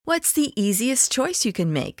What's the easiest choice you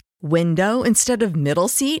can make? Window instead of middle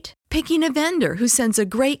seat? Picking a vendor who sends a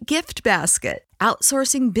great gift basket?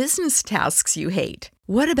 Outsourcing business tasks you hate?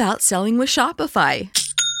 What about selling with Shopify?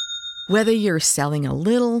 Whether you're selling a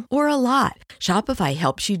little or a lot, Shopify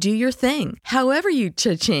helps you do your thing, however you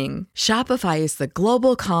cha-ching. Shopify is the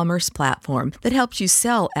global commerce platform that helps you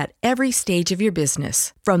sell at every stage of your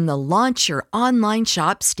business. From the launch your online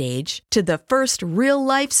shop stage to the first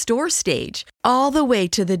real-life store stage, all the way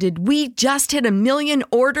to the did we just hit a million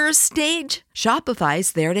orders stage.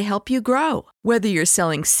 Shopify's there to help you grow. Whether you're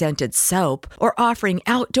selling scented soap or offering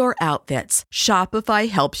outdoor outfits, Shopify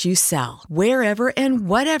helps you sell. Wherever and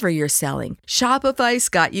whatever you're selling, Shopify's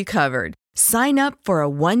got you covered. Sign up for a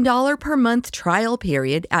 $1 per month trial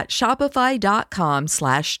period at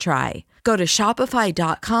shopify.com/try. Go to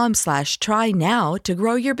shopify.com/try now to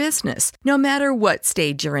grow your business, no matter what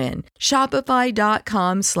stage you're in.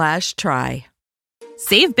 Shopify.com/try.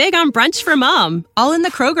 Save big on brunch for mom, all in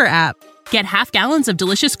the Kroger app. Get half gallons of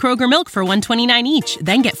delicious Kroger milk for $1.29 each.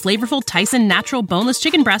 Then get flavorful Tyson natural boneless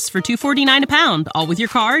chicken breasts for $2.49 a pound, all with your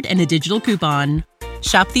card and a digital coupon.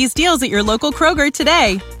 Shop these deals at your local Kroger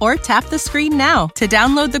today, or tap the screen now to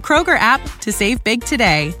download the Kroger app to save big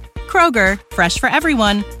today. Kroger, fresh for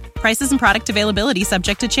everyone. Prices and product availability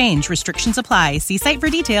subject to change. Restrictions apply. See site for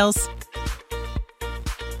details.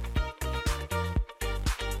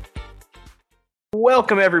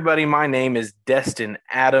 Welcome, everybody. My name is Destin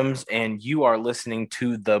Adams, and you are listening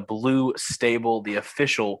to the Blue Stable, the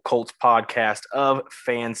official Colts podcast of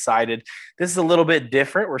Fansided. This is a little bit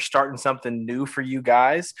different. We're starting something new for you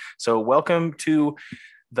guys. So welcome to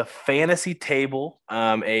the Fantasy Table,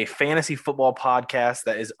 a fantasy football podcast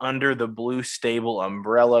that is under the Blue Stable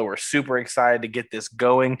umbrella. We're super excited to get this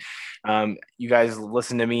going. You guys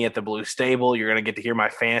listen to me at the Blue Stable. You're going to get to hear my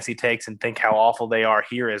fantasy takes and think how awful they are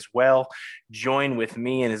here as well. Join with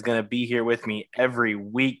me and is going to be here with me every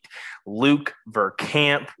week, Luke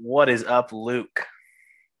Verkamp. What is up, Luke?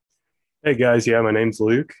 Hey guys, my name's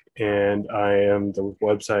Luke, and I am the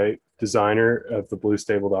website designer of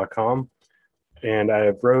thebluestable.com. And I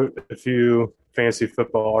have wrote a few fantasy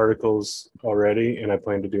football articles already, and I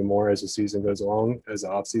plan to do more as the season goes along, as the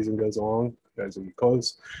off season goes along, as we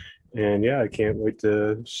close. And I can't wait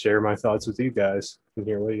to share my thoughts with you guys and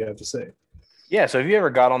hear what you have to say. Yeah, so if you ever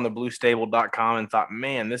got on the bluestable.com and thought,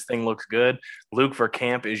 man, this thing looks good, Luke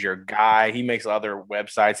Verkamp is your guy. He makes other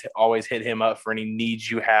websites. Always hit him up for any needs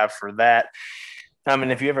you have for that.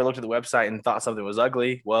 And if you ever looked at the website and thought something was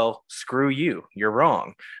ugly, well, screw you. You're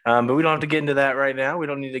wrong. But we don't have to get into that right now. We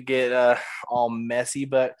don't need to get all messy,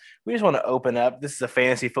 but we just want to open up. This is a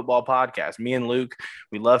fantasy football podcast. Me and Luke,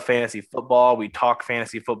 we love fantasy football. We talk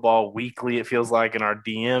fantasy football weekly, it feels like, in our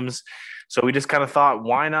DMs. So we just kind of thought,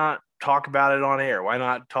 why not talk about it on air? Why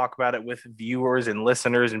not talk about it with viewers and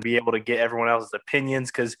listeners and be able to get everyone else's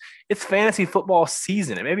opinions? Because it's fantasy football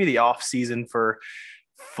season. It may be the off season for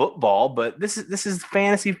football, but this is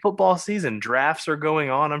fantasy football season. Drafts are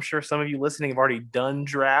going on. I'm sure some of you listening have already done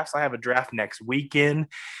drafts. I have a draft next weekend.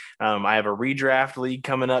 I have a redraft league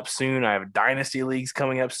coming up soon. I have dynasty leagues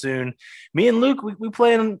coming up soon. Me and Luke, we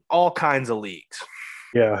play in all kinds of leagues.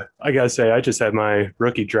 Yeah, I gotta say, I just had my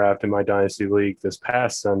rookie draft in my dynasty league this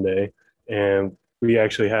past Sunday, and we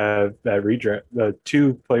actually have that redraft, the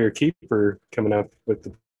 2-player keeper coming up with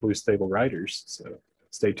the Blue Stable Riders. So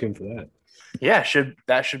stay tuned for that. Yeah,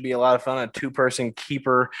 that should be a lot of fun. A 2-person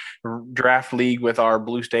keeper draft league with our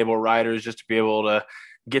Blue Stable Riders, just to be able to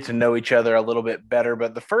get to know each other a little bit better.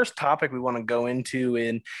 But the first topic we want to go into,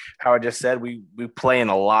 in how I just said, we play in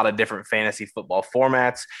a lot of different fantasy football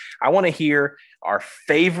formats. I want to hear our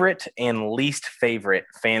favorite and least favorite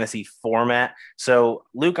fantasy format. So,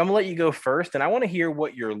 Luke, I'm going to let you go first, and I want to hear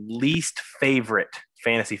what your least favorite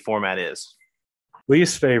fantasy format is.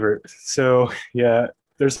 Least favorite. So,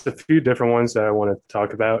 there's a few different ones that I want to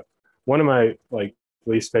talk about. One of my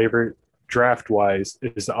least favorite draft-wise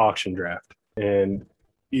is the auction draft. And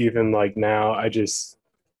even now, I just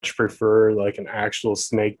prefer an actual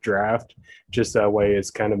snake draft. Just that way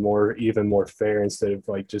it's kind of even more fair, instead of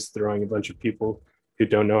just throwing a bunch of people who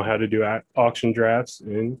don't know how to do auction drafts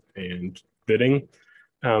in and bidding.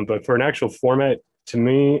 But for an actual format, to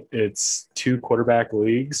me, it's 2 quarterback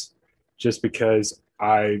leagues, just because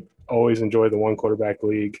I always enjoy the 1 quarterback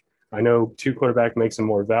league. I know 2 quarterback makes them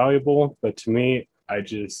more valuable, but to me, I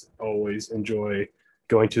just always enjoy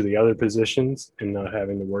going to the other positions and not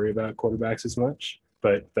having to worry about quarterbacks as much.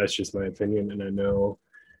 But that's just my opinion, and I know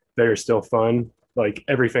they're still fun.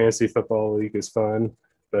 Every fantasy football league is fun,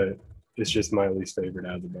 but it's just my least favorite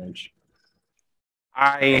out of the bunch.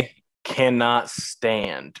 I cannot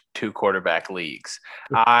stand 2-quarterback leagues.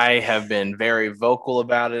 I have been very vocal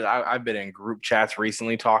about it. I've been in group chats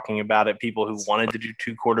recently talking about it. People who wanted to do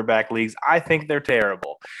 2-quarterback leagues. I think they're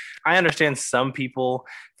terrible. I understand some people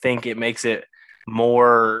think it makes it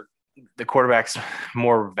the quarterback's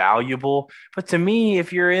more valuable. But to me,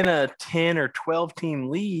 if you're in a 10 or 12 team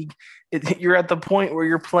league, you're at the point where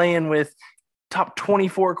you're playing with top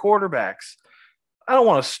 24 quarterbacks. I don't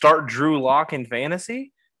want to start Drew Lock in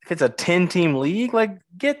fantasy. If it's a 10-team league, like,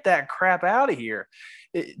 get that crap out of here.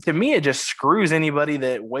 To me, it just screws anybody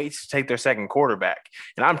that waits to take their second quarterback.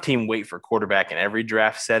 And I'm team wait for quarterback in every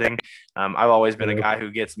draft setting. I've always been a guy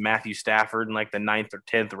who gets Matthew Stafford in like the 9th or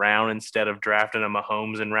 10th round instead of drafting a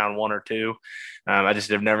Mahomes in round 1 or 2. I just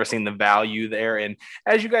have never seen the value there. And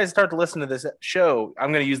as you guys start to listen to this show,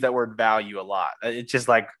 I'm going to use that word value a lot. It's just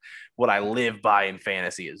like what I live by in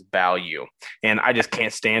fantasy is value. And I just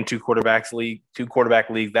can't stand 2-quarterback league.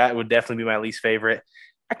 That would definitely be my least favorite.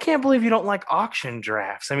 I can't believe you don't like auction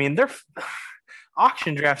drafts. I mean, they're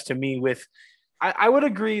auction drafts to me I would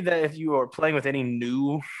agree that if you are playing with any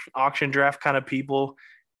new auction draft kind of people,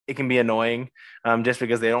 it can be annoying just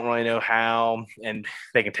because they don't really know how, and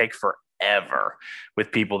they can take forever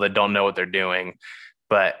with people that don't know what they're doing.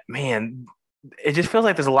 But man, it just feels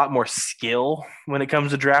like there's a lot more skill when it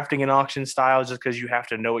comes to drafting an auction style, just because you have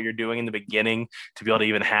to know what you're doing in the beginning to be able to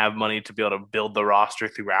even have money to be able to build the roster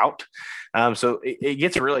throughout. So it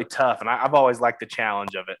gets really tough, and I've always liked the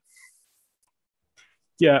challenge of it.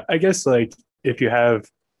 Yeah, I guess like if you have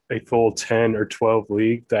a full 10 or 12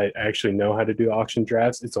 league that actually know how to do auction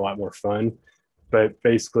drafts, it's a lot more fun. But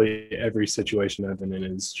basically every situation I've been in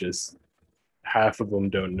is just half of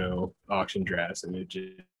them don't know auction drafts, and it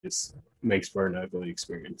just makes for an ugly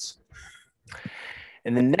experience.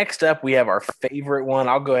 And then next up, we have our favorite one.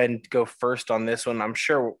 I'll go ahead and go first on this one. I'm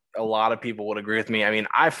sure a lot of people would agree with me. I mean,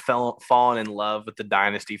 I've fallen in love with the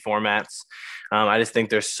dynasty formats. I just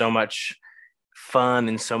think there's so much fun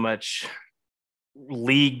and so much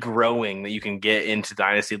league growing that you can get into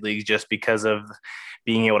dynasty leagues just because of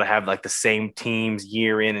being able to have like the same teams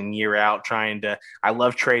year in and year out I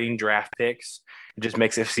love trading draft picks. It just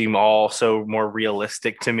makes it seem all so more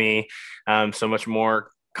realistic to me. So much more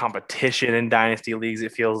competition in dynasty leagues.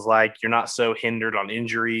 It feels like you're not so hindered on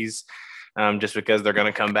injuries just because they're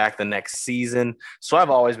going to come back the next season. So I've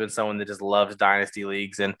always been someone that just loves dynasty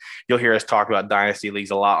leagues, and you'll hear us talk about dynasty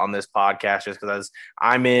leagues a lot on this podcast just because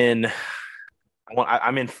I'm in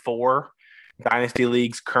 4 dynasty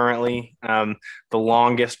leagues currently. The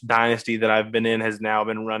longest dynasty that I've been in has now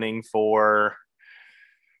been running for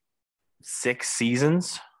 6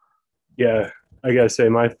 seasons. Yeah, I gotta say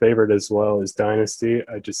my favorite as well is Dynasty.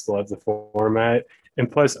 I just love the format.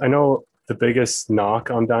 And plus, I know the biggest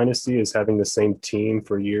knock on Dynasty is having the same team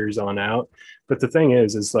for years on out. But the thing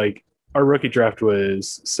is like our rookie draft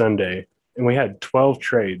was Sunday, and we had 12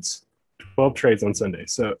 trades on Sunday.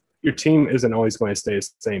 So your team isn't always going to stay the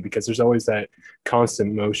same because there's always that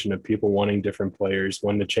constant motion of people wanting different players,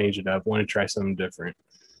 wanting to change it up, wanting to try something different.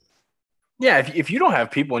 Yeah, if you don't have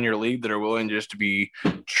people in your league that are willing just to be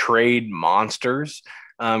trade monsters,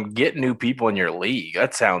 get new people in your league.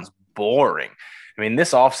 That sounds boring. I mean,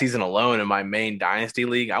 this offseason alone in my main dynasty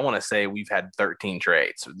league, I want to say we've had 13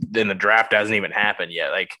 trades. Then the draft hasn't even happened yet.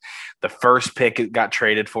 Like the first pick got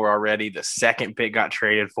traded for already. The second pick got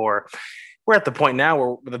traded for. We're at the point now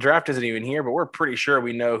where the draft isn't even here, but we're pretty sure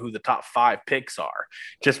we know who the top 5 picks are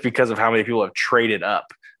just because of how many people have traded up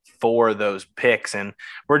for those picks. And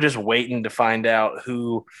we're just waiting to find out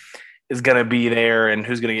who is going to be there and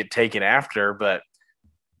who's going to get taken after. But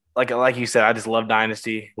like you said, I just love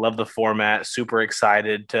Dynasty, love the format, super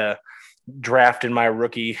excited to draft in my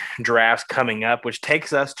rookie drafts coming up, which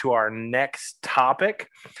takes us to our next topic.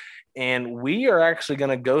 And we are actually going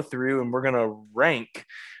to go through and we're going to rank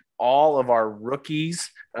all of our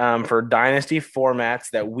rookies for dynasty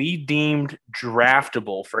formats that we deemed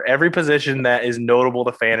draftable for every position that is notable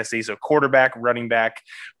to fantasy. So quarterback, running back,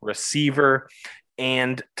 receiver,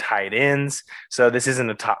 and tight ends. So this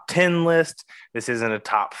isn't a top 10 list. This isn't a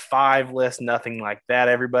top 5 list, nothing like that,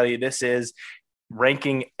 everybody. This is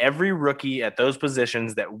ranking every rookie at those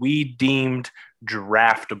positions that we deemed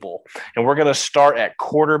draftable. And we're going to start at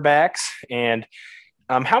quarterbacks. And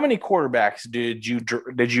how many quarterbacks did you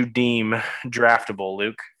deem draftable,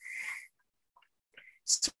 Luke?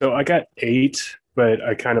 So I got 8, but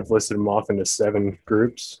I kind of listed them off into 7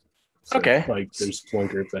 groups. So okay. Like there's one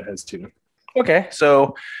group that has 2. Okay.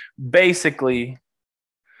 So basically,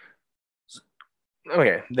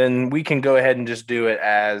 okay, then we can go ahead and just do it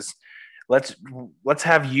as let's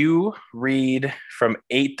have you read from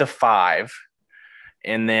 8 to 5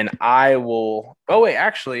 And then I will. Oh wait,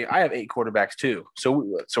 actually, I have 8 quarterbacks too, so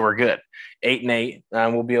we're good. 8 and 8.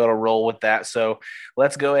 We'll be able to roll with that. So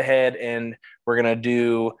let's go ahead and we're gonna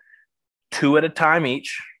do 2 at a time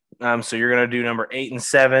each. So you're gonna do number 8 and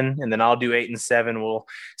 7, and then I'll do 8 and 7. We'll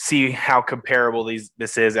see how comparable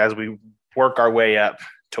this is as we work our way up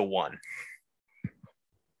to 1.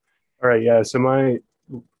 All right, yeah. So my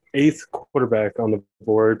 8th quarterback on the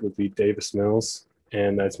board would be Davis Mills,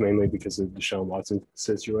 and that's mainly because of Deshaun Watson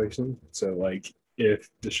situation. So, like, if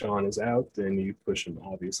Deshaun is out, then you push him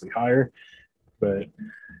obviously higher. But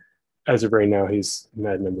as of right now, he's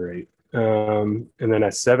at number 8. And then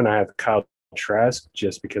at 7, I have Kyle Trask,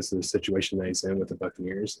 just because of the situation that he's in with the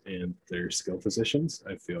Buccaneers and their skill positions.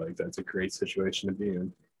 I feel like that's a great situation to be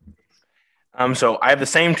in. So I have the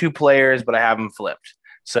same 2 players, but I have them flipped.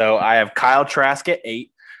 So I have Kyle Trask at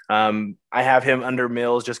 8. I have him under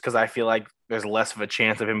Mills just because I feel like there's less of a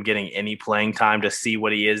chance of him getting any playing time to see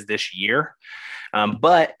what he is this year.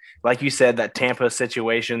 But like you said, that Tampa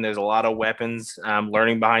situation, there's a lot of weapons.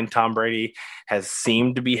 Learning behind Tom Brady has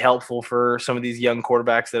seemed to be helpful for some of these young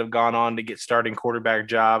quarterbacks that have gone on to get starting quarterback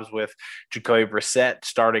jobs, with Jacoby Brissett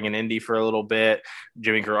starting in Indy for a little bit,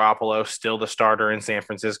 Jimmy Garoppolo still the starter in San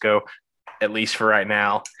Francisco, at least for right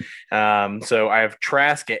now. So I have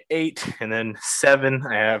Trask at 8, and then 7,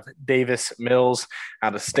 I have Davis Mills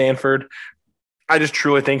out of Stanford. I just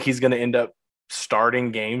truly think he's going to end up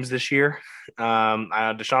starting games this year.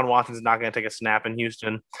 Deshaun Watson's not going to take a snap in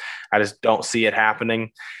Houston. I just don't see it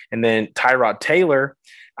happening. And then Tyrod Taylor,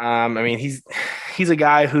 he's a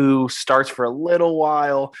guy who starts for a little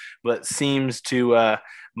while, but seems to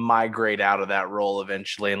migrate out of that role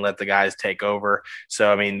eventually and let the guys take over.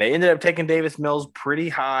 So, they ended up taking Davis Mills pretty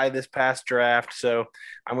high this past draft. So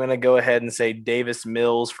I'm going to go ahead and say Davis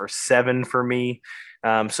Mills for 7 for me.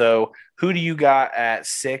 So who do you got at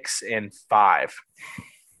 6 and 5?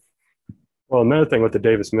 Well, another thing with the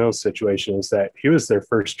Davis Mills situation is that he was their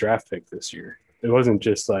first draft pick this year. It wasn't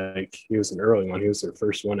just like he was an early one. He was their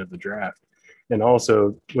first one of the draft. And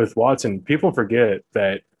also with Watson, people forget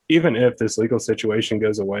that even if this legal situation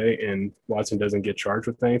goes away and Watson doesn't get charged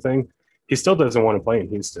with anything, he still doesn't want to play in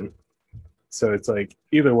Houston. So it's like,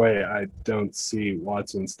 either way, I don't see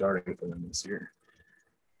Watson starting for them this year.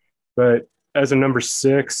 But as a number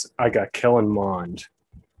 6, I got Kellen Mond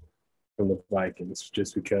from the Vikings,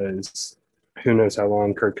 just because who knows how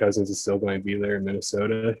long Kirk Cousins is still going to be there in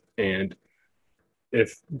Minnesota. And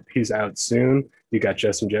if he's out soon, you got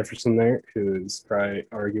Justin Jefferson there, who is probably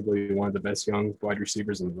arguably one of the best young wide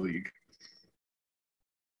receivers in the league.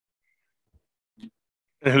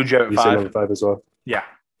 And who'd you have at 5? Number 5 as well? Yeah.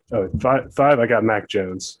 Oh, 5, I got Mac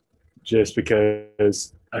Jones, just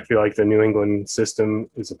because I feel like the New England system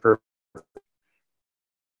is a perfect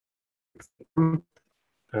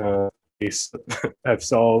I've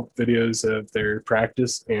saw videos of their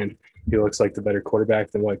practice, and he looks like the better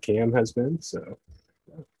quarterback than what Cam has been. So,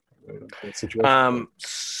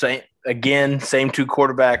 same 2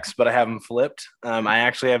 quarterbacks, but I have them flipped. I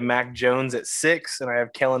actually have Mac Jones at 6, and I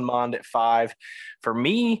have Kellen Mond at 5. For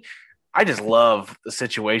me, I just love the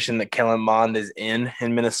situation that Kellen Mond is in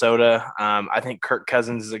Minnesota. I think Kirk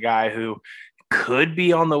Cousins is a guy who could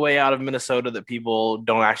be on the way out of Minnesota that people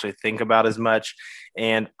don't actually think about as much.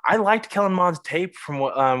 And I liked Kellen Mond's tape from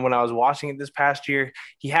when I was watching it this past year.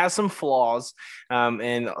 He has some flaws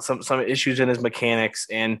and some issues in his mechanics,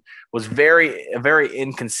 and was a very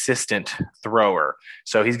inconsistent thrower.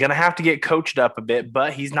 So he's going to have to get coached up a bit,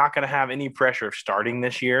 but he's not going to have any pressure of starting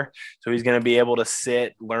this year. So he's going to be able to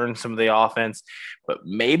sit, learn some of the offense. But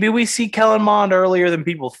maybe we see Kellen Mond earlier than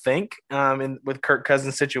people think with Kirk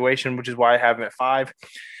Cousins' situation, which is why I have him at 5.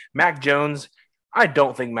 Mac Jones, I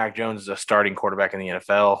don't think Mac Jones is a starting quarterback in the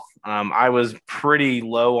NFL. I was pretty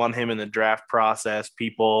low on him in the draft process.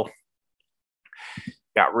 People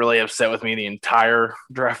got really upset with me the entire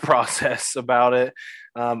draft process about it.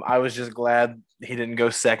 I was just glad he didn't go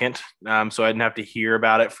second, so I didn't have to hear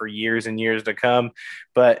about it for years and years to come.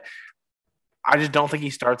 But I just don't think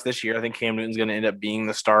he starts this year. I think Cam Newton's going to end up being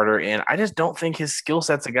the starter, and I just don't think his skill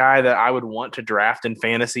set's a guy that I would want to draft in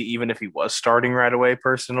fantasy, even if he was starting right away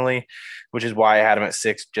personally, which is why I had him at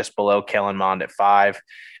 6, just below Kellen Mond at 5.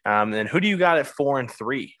 Then who do you got at 4 and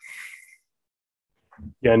 3?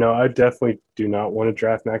 Yeah, no, I definitely do not want to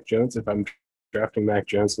draft Mac Jones. If I'm drafting Mac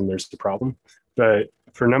Jones, then there's the problem. But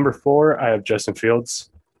for number 4, I have Justin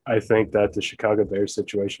Fields. I think that the Chicago Bears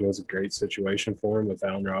situation was a great situation for him with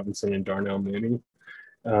Allen Robinson and Darnell Mooney.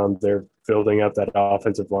 They're building up that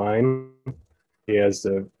offensive line. He has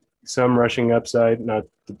some rushing upside, not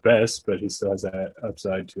the best, but he still has that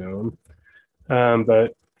upside to him.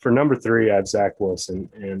 But for number 3, I have Zach Wilson,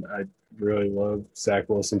 and really love Zach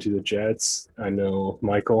Wilson to the Jets. I know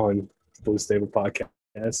Michael on the Blue Stable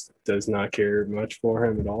podcast does not care much for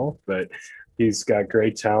him at all, but he's got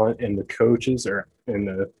great talent, and the coaches and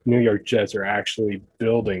the New York Jets are actually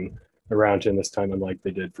building around him this time, unlike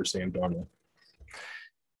they did for Sam Darnold.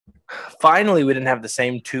 Finally, we didn't have the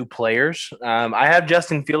same two players. I have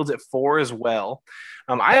Justin Fields at 4 as well.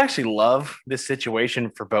 I actually love this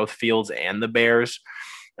situation for both Fields and the Bears.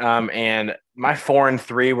 And my 4 and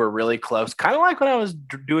 3 were really close, kind of like when I was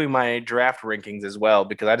doing my draft rankings as well,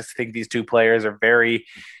 because I just think these two players are very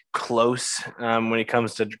close when it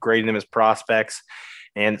comes to grading them as prospects.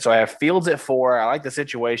 And so I have Fields at 4. I like the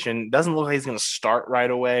situation. Doesn't look like he's going to start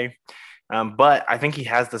right away. But I think he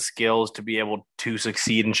has the skills to be able to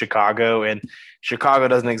succeed in Chicago. And Chicago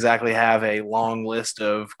doesn't exactly have a long list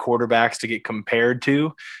of quarterbacks to get compared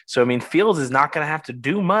to. So, I mean, Fields is not going to have to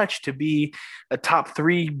do much to be a top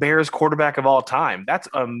 3 Bears quarterback of all time. That's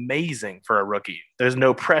amazing for a rookie. There's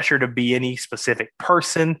no pressure to be any specific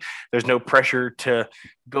person. There's no pressure to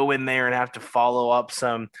go in there and have to follow up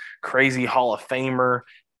some crazy Hall of Famer.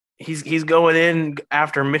 He's going in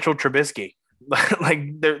after Mitchell Trubisky.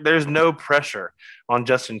 Like there's no pressure on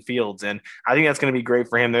Justin Fields, and I think that's going to be great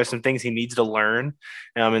for him. There's some things he needs to learn,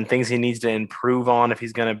 and things he needs to improve on if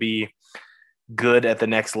he's going to be good at the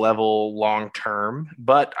next level long term.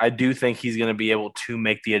 But I do think he's going to be able to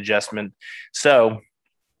make the adjustment. So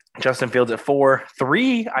Justin Fields at 4.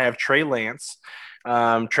 3, I have Trey Lance.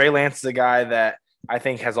 Trey Lance is a guy that I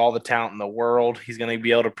think has all the talent in the world. He's going to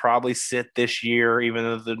be able to probably sit this year, even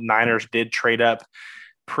though the Niners did trade up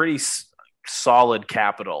pretty solid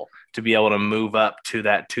capital to be able to move up to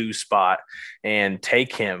that 2 spot and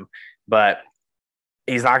take him. But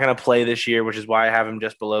he's not going to play this year, which is why I have him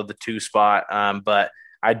just below the 2 spot. But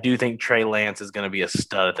I do think Trey Lance is going to be a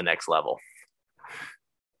stud at the next level.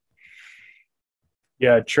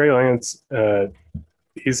 Yeah, Trey Lance,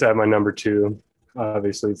 he's at my number 2,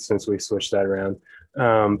 obviously, since we switched that around.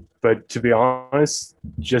 But to be honest,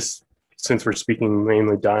 just since we're speaking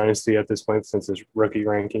mainly dynasty at this point, since it's rookie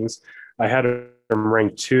rankings, I had him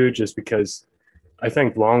ranked 2 just because I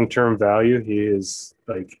think long-term value, he is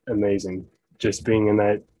like amazing just being in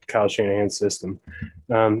that Kyle Shanahan system.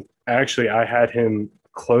 Actually, I had him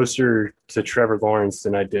closer to Trevor Lawrence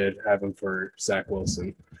than I did have him for Zach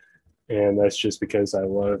Wilson. And that's just because I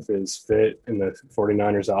love his fit in the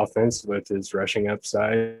 49ers offense with his rushing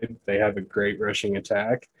upside. They have a great rushing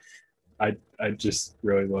attack. I just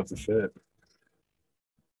really love the fit.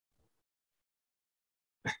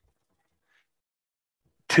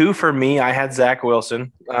 Two for me, I had Zach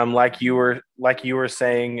Wilson. Like you were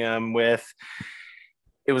saying, with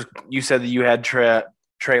it was you said that you had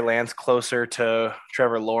Trey Lance closer to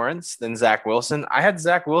Trevor Lawrence than Zach Wilson. I had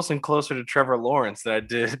Zach Wilson closer to Trevor Lawrence than I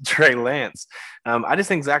did Trey Lance. I just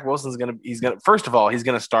think Zach Wilson's first of all, he's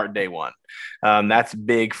gonna start day 1. That's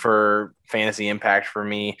big for fantasy impact for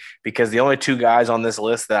me because the only 2 guys on this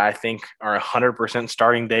list that I think are 100%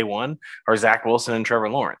 starting day 1 are Zach Wilson and Trevor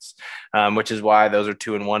Lawrence, which is why those are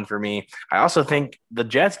 2 and 1 for me. I also think the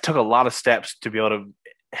Jets took a lot of steps to be able to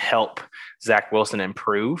help Zach Wilson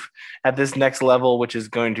improve at this next level, which is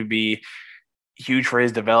going to be huge for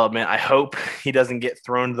his development. I hope he doesn't get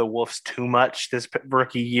thrown to the wolves too much this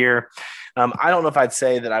rookie year. I don't know if I'd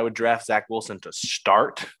say that I would draft Zach Wilson to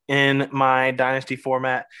start in my dynasty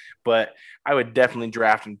format, but I would definitely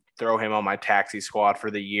draft and throw him on my taxi squad for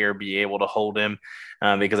the year, be able to hold him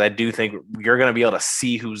because I do think you're going to be able to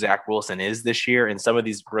see who Zach Wilson is this year. And some of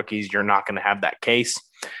these rookies, you're not going to have that case.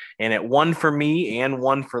 And at 1 for me and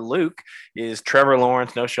 1 for Luke is Trevor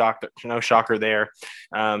Lawrence. No shocker there.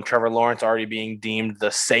 Trevor Lawrence already being deemed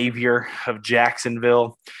the savior of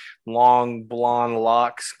Jacksonville. Long blonde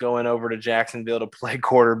locks going over to Jacksonville to play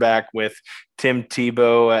quarterback with Tim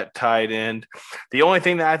Tebow at tight end. The only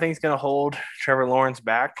thing that I think is going to hold Trevor Lawrence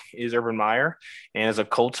back is Urban Meyer. And as a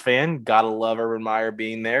Colts fan, got to love Urban Meyer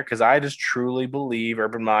being there because I just truly believe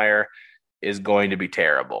Urban Meyer is going to be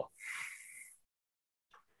terrible.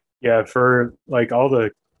 Yeah, for like all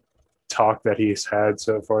the talk that he's had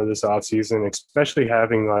so far this offseason, especially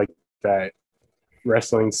having like that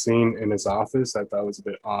wrestling scene in his office, I thought was a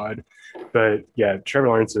bit odd. But yeah, Trevor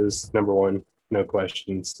Lawrence is number 1, no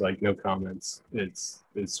questions, like no comments. It's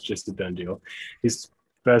just a done deal. He's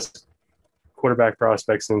best quarterback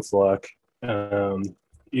prospect since Luck.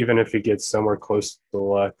 Even if he gets somewhere close to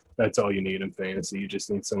Luck, that's all you need in fantasy. You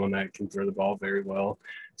just need someone that can throw the ball very well,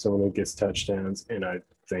 someone that gets touchdowns, and I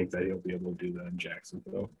think that he'll be able to do that in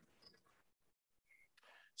Jacksonville.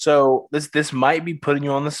 So this might be putting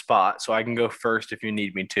you on the spot, so I can go first if you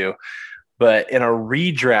need me to. But in a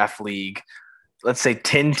redraft league, let's say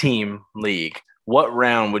 10-team league, what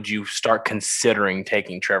round would you start considering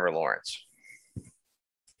taking Trevor Lawrence?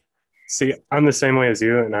 See, I'm the same way as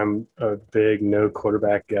you, and I'm a big no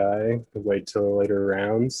quarterback guy. Wait till later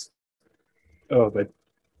rounds. Oh, but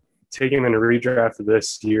taking him in a redraft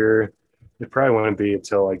this year, it probably wouldn't be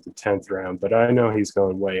until like the 10th round, but I know he's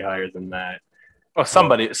going way higher than that. Well,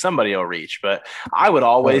 somebody will reach, but I would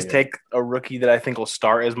always yeah. take a rookie that I think will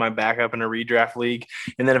start as my backup in a redraft league,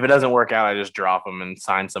 and then if it doesn't work out, I just drop him and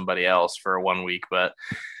sign somebody else for 1 week. But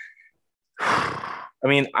I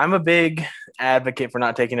mean, I'm a big advocate for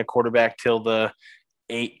not taking a quarterback till the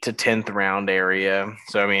 8th to 10th round area.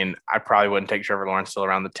 So, I mean, I probably wouldn't take Trevor Lawrence till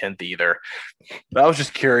around the 10th either. But I was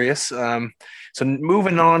just curious. So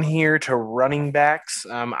moving on here to running backs,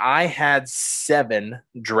 I had 7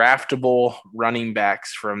 draftable running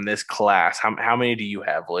backs from this class. How many do you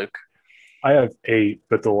have, Luke? I have 8,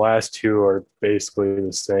 but the last 2 are basically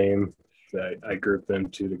the same. I grouped them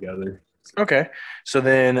 2 together. Okay. So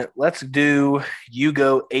then let's do, you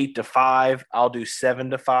go 8 to 5, I'll do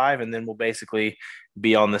 7 to 5, and then we'll basically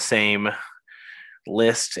be on the same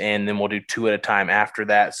list, and then we'll do 2 at a time after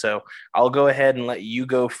that. So I'll go ahead and let you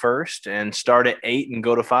go first and start at 8 and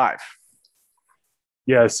go to 5.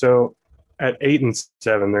 Yeah, so at 8 and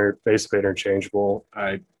 7, they're basically interchangeable.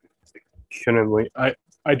 I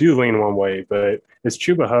do lean one way, but it's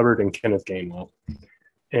Chuba Hubbard and Kenneth Gainwell.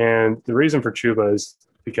 And the reason for Chuba is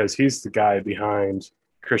because he's the guy behind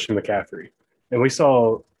Christian McCaffrey. And we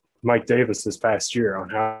saw Mike Davis this past year on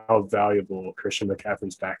how valuable Christian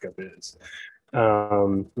McCaffrey's backup is.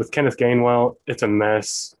 With Kenneth Gainwell, it's a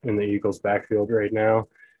mess in the Eagles' backfield right now.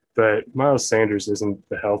 But Miles Sanders isn't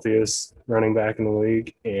the healthiest running back in the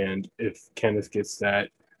league. And if Kenneth gets that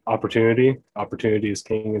opportunity is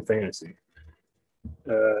king in fantasy.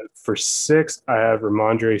 For 6, I have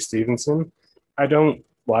Ramondre Stevenson. I don't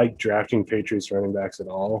like drafting Patriots running backs at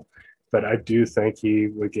all, but I do think he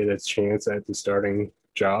would get a chance at the starting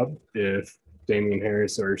job if Damian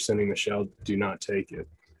Harris or Sonny Michel do not take it.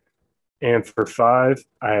 And for 5,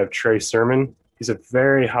 I have Trey Sermon. He's a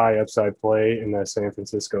very high upside play in that San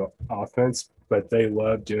Francisco offense, but they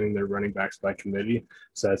love doing their running backs by committee,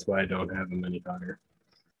 so that's why I don't have him any higher.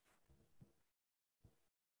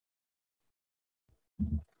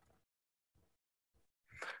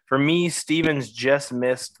 For me, Stevens just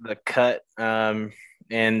missed the cut,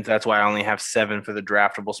 and that's why I only have 7 for the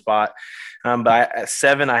draftable spot. But at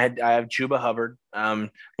 7, I have Chuba Hubbard.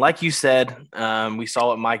 Like you said, we saw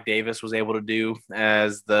what Mike Davis was able to do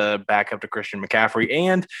as the backup to Christian McCaffrey.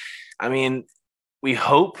 And, I mean, we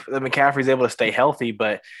hope that McCaffrey's able to stay healthy,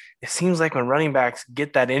 but it seems like when running backs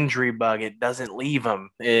get that injury bug, it doesn't leave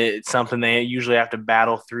them. It's something they usually have to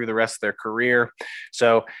battle through the rest of their career.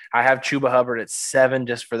 So I have Chuba Hubbard at 7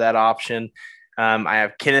 just for that option. I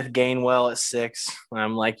have Kenneth Gainwell at 6.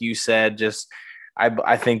 Like you said,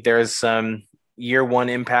 I think there's some year 1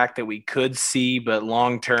 impact that we could see, but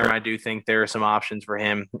long term, I do think there are some options for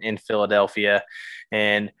him in Philadelphia.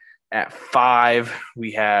 And at 5,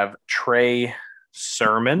 we have Trey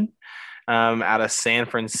Sermon out of San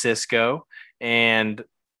Francisco. And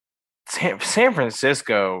San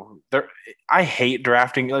Francisco, I hate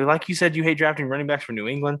drafting. Like you said, you hate drafting running backs from New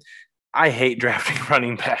England. I hate drafting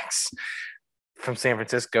running backs from San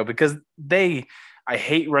Francisco because I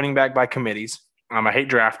hate running back by committees. I hate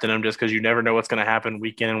drafting them just because you never know what's going to happen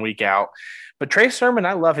week in and week out. But Trey Sermon,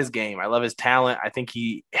 I love his game. I love his talent. I think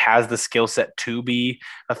he has the skill set to be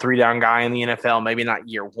a 3-down guy in the NFL, maybe not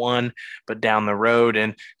year 1, but down the road.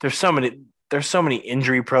 And there's so many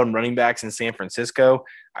injury-prone running backs in San Francisco.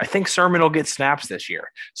 I think Sermon will get snaps this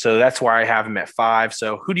year. So that's why I have him at 5.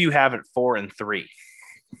 So who do you have at 4 and 3?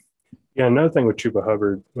 Yeah, another thing with Chuba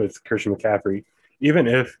Hubbard with Christian McCaffrey, even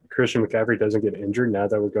if Christian McCaffrey doesn't get injured now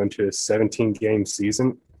that we're going to a 17-game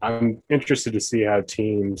season, I'm interested to see how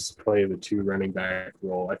teams play the 2 running back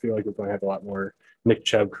role. I feel like we're going to have a lot more Nick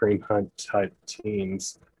Chubb, Kareem Hunt type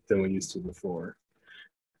teams than we used to before.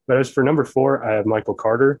 But as for number 4, I have Michael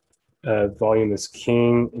Carter. Volume is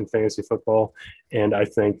king in fantasy football, and I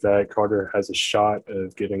think that Carter has a shot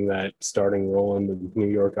of getting that starting role in the New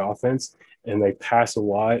York offense. And they pass a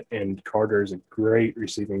lot, and Carter is a great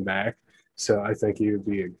receiving back. So I think he would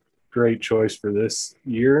be a great choice for this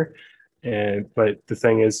year. But the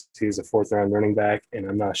thing is, he's a 4th-round running back, and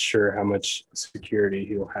I'm not sure how much security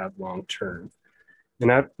he'll have long term. And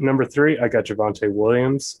at number 3, I got Javonte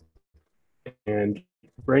Williams. And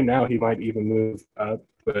right now, he might even move up.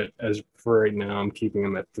 But as for right now, I'm keeping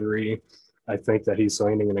him at 3. I think that he's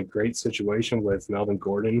landing in a great situation with Melvin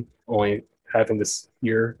Gordon only having this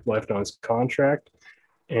year left on his contract.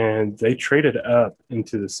 And they traded up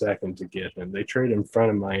into the 2nd to get him. They traded in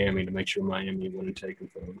front of Miami to make sure Miami wouldn't take him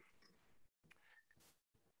from him.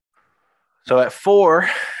 So at 4,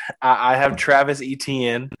 I have Travis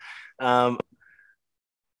Etienne. I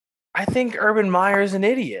think Urban Meyer is an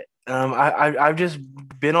idiot. I've just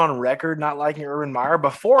been on record not liking Urban Meyer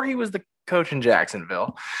before he was the coach in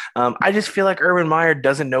Jacksonville. I just feel like Urban Meyer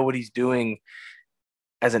doesn't know what he's doing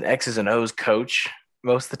as an X's and O's coach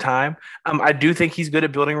most of the time. I do think he's good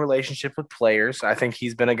at building relationship with players. I think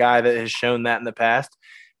he's been a guy that has shown that in the past.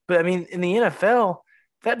 But I mean, in the NFL,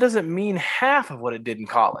 that doesn't mean half of what it did in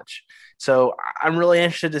college. So I'm really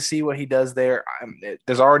interested to see what he does there.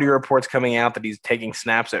 There's already reports coming out that he's taking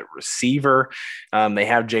snaps at receiver. They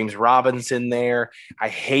have James Robinson there. I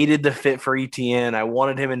hated the fit for ETN. I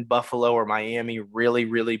wanted him in Buffalo or Miami really,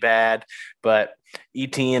 really bad. But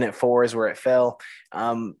ETN at 4 is where it fell.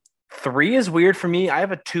 3 is weird for me. I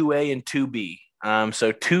have a 2A and 2B.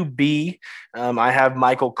 So 2B, I have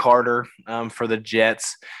Michael Carter for the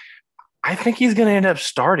Jets. I think he's going to end up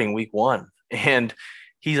starting week 1. And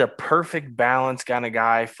he's a perfect balance kind of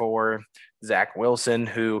guy for Zach Wilson,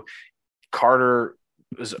 who Carter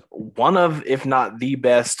was one of, if not the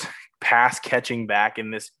best pass catching back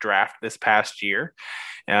in this draft this past year.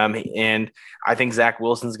 And I think Zach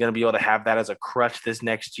Wilson's going to be able to have that as a crutch this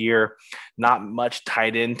next year. Not much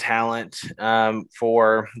tight end talent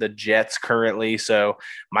for the Jets currently. So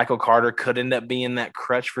Michael Carter could end up being that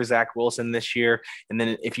crutch for Zach Wilson this year. And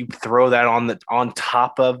then if you throw that on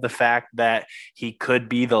top of the fact that he could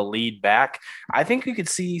be the lead back, I think you could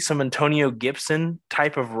see some Antonio Gibson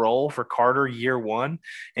type of role for Carter year 1.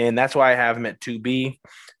 And that's why I have him at 2B.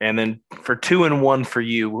 And then for 2 and 1 for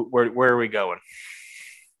you, where are we going?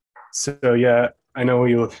 So, yeah, I know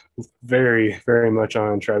we look very, very much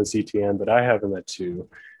on Travis Etienne, but I have him at 2.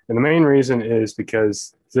 And the main reason is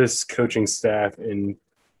because this coaching staff and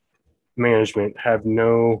management have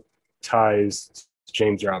no ties to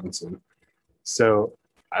James Robinson. So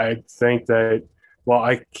I think that while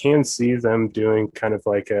I can see them doing kind of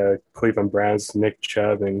like a Cleveland Browns, Nick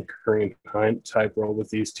Chubb and Kareem Hunt type role with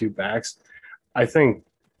these 2 backs, I think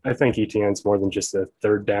Etienne's more than just a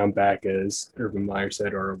third down back, as Urban Meyer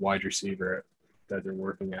said, or a wide receiver that they're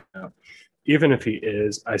working out. Even if he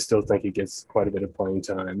is, I still think he gets quite a bit of playing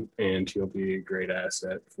time, and he'll be a great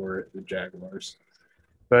asset for the Jaguars.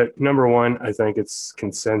 But number 1, I think it's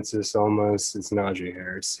consensus almost, it's Najee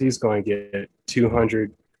Harris. He's going to get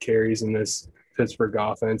 200 carries in this Pittsburgh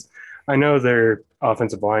offense. I know their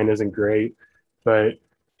offensive line isn't great, but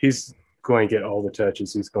he's going to get all the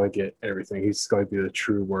touches. He's going to get everything. He's going to be the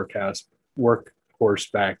true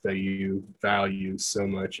workhorse back that you value so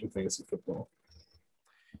much in fantasy football.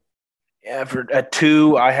 Yeah, at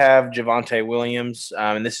 2, I have Javonte Williams,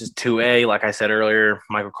 and this is 2A. Like I said earlier,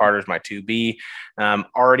 Michael Carter is my 2B.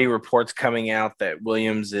 Already reports coming out that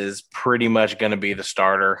Williams is pretty much going to be the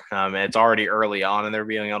starter. And it's already early on, and they're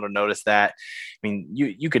being able to notice that. I mean,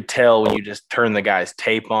 you could tell when you just turn the guy's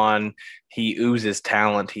tape on. He oozes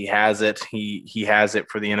talent. He has it. He has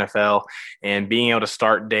it for the NFL. And being able to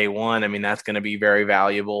start day 1, I mean, that's going to be very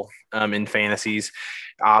valuable in fantasies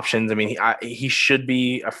options. I mean, he should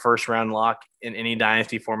be a first-round lock in any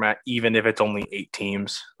dynasty format, even if it's only 8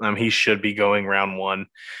 teams. He should be going round 1.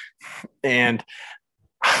 And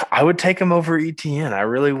I would take him over ETN. I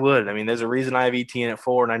really would. I mean, there's a reason I have ETN at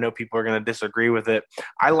 4, and I know people are going to disagree with it.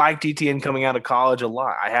 I liked ETN coming out of college a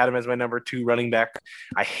lot. I had him as my number 2 running back.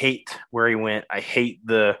 I hate where he went. I hate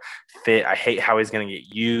the fit. I hate how he's going to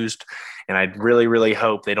get used. And I really, really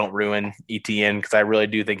hope they don't ruin ETN, because I really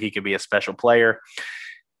do think he could be a special player.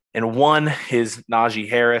 And 1 is Najee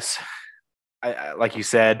Harris. Like you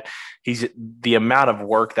said, he's the amount of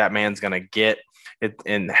work that man's going to get.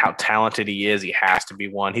 And how talented he is, he has to be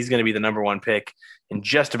 1. He's going to be the number 1 pick in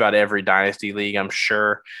just about every dynasty league, I'm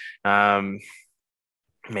sure.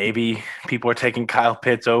 Maybe people are taking Kyle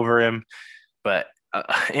Pitts over him, but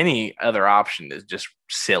any other option is just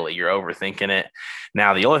silly. You're overthinking it.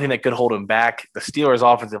 Now, the only thing that could hold him back, the Steelers'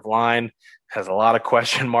 offensive line has a lot of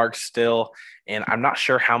question marks still, and I'm not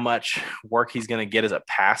sure how much work he's going to get as a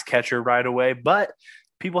pass catcher right away, but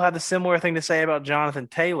people have the similar thing to say about Jonathan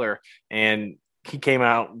Taylor, and he came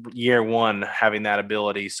out year 1 having that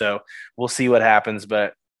ability. So we'll see what happens,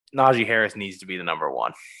 but Najee Harris needs to be the number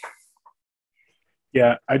 1.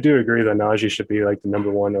 Yeah, I do agree that Najee should be like the number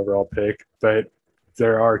 1 overall pick, but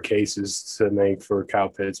there are cases to make for Kyle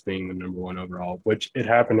Pitts being the number 1 overall, which it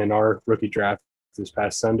happened in our rookie draft this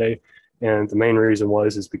past Sunday. And the main reason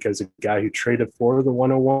is because the guy who traded for the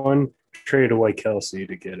 101 traded away Kelsey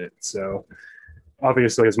to get it. So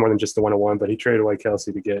obviously it's more than just the 101, but he traded away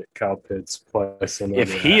Kelsey to get Kyle Pitts plus some.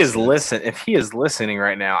 If he is listening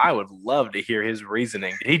right now, I would love to hear his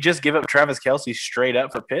reasoning. Did he just give up Travis Kelsey straight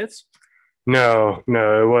up for Pitts? No,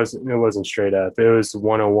 no, it wasn't straight up. It was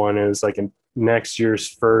 101. It was like in next year's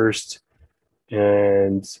first,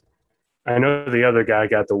 and I know the other guy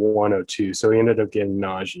got the 102, so he ended up getting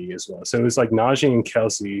Najee as well. So it was like Najee and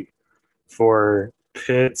Kelsey for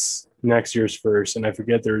Pitts next year's first, and I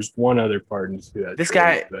forget there's one other partner to that.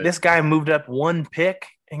 This guy moved up one pick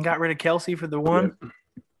and got rid of Kelsey for the one.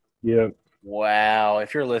 Yep. Wow!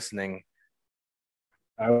 If you're listening,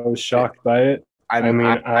 I was shocked by it. I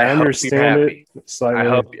I understand it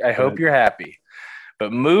slightly. I hope you're happy.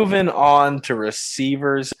 But moving on to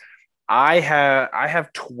receivers, I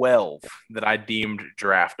have 12 that I deemed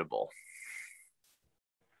draftable.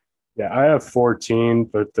 Yeah, I have 14,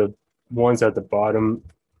 but the ones at the bottom,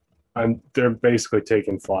 they're basically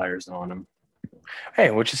taking flyers on them.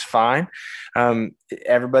 Hey, which is fine.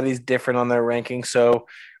 Everybody's different on their ranking, so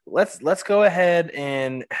let's go ahead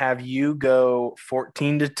and have you go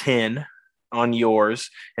 14 to 10 on yours,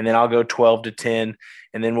 and then I'll go 12 to 10,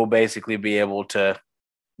 and then we'll basically be able to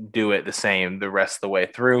do it the same the rest of the way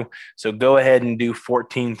through. So go ahead and do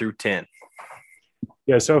 14 through 10.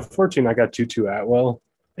 Yeah, so 14, I got Tutu Atwell,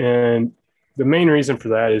 and the main reason for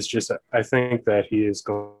that is just I think that he is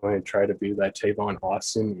going to try to be that Tavon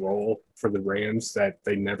Austin role for the Rams that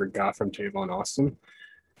they never got from Tavon Austin.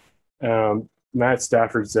 Matt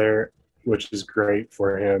Stafford's there, which is great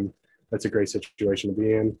for him. That's a great situation to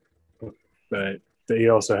be in. But he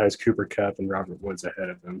also has Cooper Kupp and Robert Woods ahead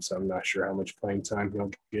of him, so I'm not sure how much playing time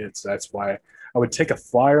he'll get. So that's why I would take a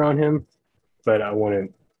flyer on him, but I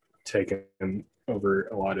wouldn't take him over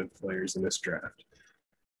a lot of players in this draft.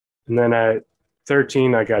 And then at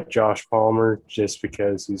 13, I got Josh Palmer just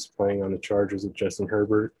because he's playing on the Chargers with Justin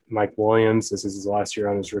Herbert. Mike Williams, this is his last year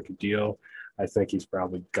on his rookie deal. I think he's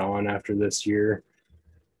probably gone after this year.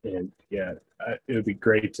 And, yeah, it would be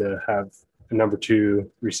great to have a number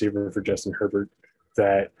 2 receiver for Justin Herbert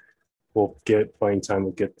that will get playing time,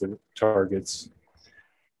 will get the targets.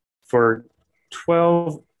 For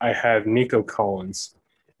 12, I have Nico Collins.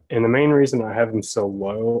 And the main reason I have him so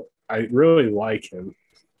low, I really like him.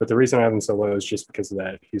 But the reason I have him so low is just because of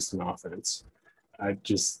that Houston offense.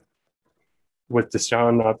 With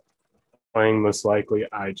Deshaun not playing most likely,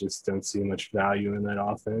 I just don't see much value in that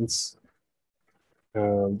offense.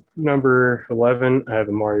 Number 11, I have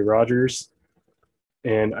Amari Rodgers.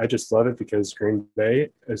 And I just love it because Green Bay,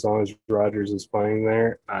 as long as Rodgers is playing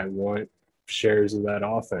there, I want shares of that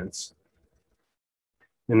offense.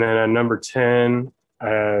 And then at number 10, I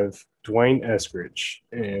have Dwayne Eskridge.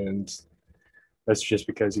 And that's just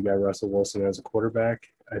because you got Russell Wilson as a quarterback.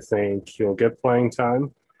 I think he'll get playing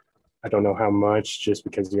time. I don't know how much, just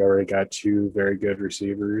because he already got 2 very good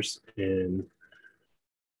receivers in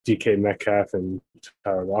DK Metcalf and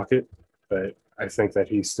Tyler Lockett. But I think that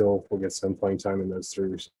he still will get some playing time in those 3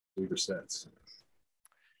 receiver sets.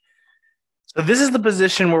 So this is the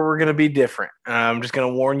position where we're going to be different. I'm just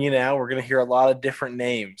going to warn you now, we're going to hear a lot of different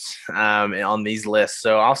names on these lists.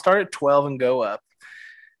 So I'll start at 12 and go up.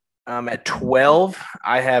 At 12,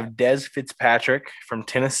 I have Dez Fitzpatrick from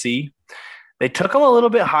Tennessee. They took him a little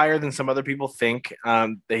bit higher than some other people think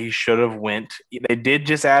that he should have went. They did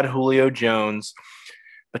just add Julio Jones.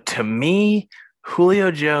 But to me,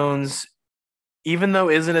 Julio Jones, even though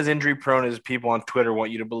isn't as injury prone as people on Twitter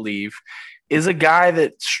want you to believe, is a guy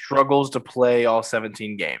that struggles to play all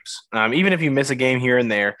 17 games. Even if you miss a game here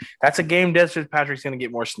and there, that's a game Dez Fitzpatrick's going to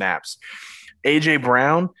get more snaps. A.J.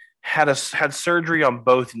 Brown had surgery on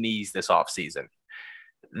both knees this offseason.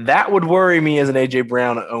 That would worry me as an A.J.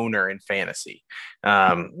 Brown owner in fantasy.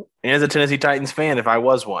 And as a Tennessee Titans fan, if I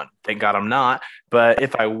was one, thank God I'm not, but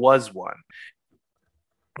if I was one,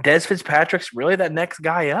 Dez Fitzpatrick's really that next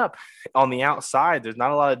guy up on the outside. There's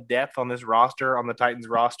not a lot of depth on this roster, on the Titans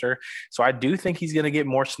roster. So I do think he's going to get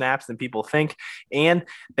more snaps than people think. And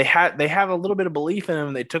they have a little bit of belief in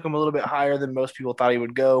him. They took him a little bit higher than most people thought he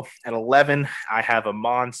would go. At 11, I have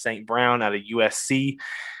Amon St. Brown out of USC.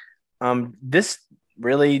 This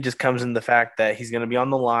really just comes in the fact that he's going to be on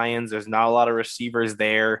the Lions. There's not a lot of receivers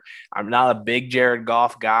there. I'm not a big Jared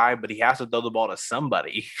Goff guy, but he has to throw the ball to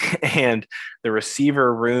somebody. And the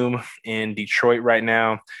receiver room in Detroit right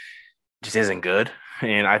now just isn't good.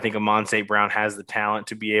 And I think Amon St. Brown has the talent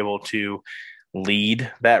to be able to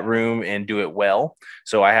lead that room and do it well.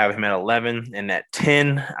 So I have him at 11. And at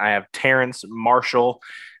 10, I have Terrence Marshall.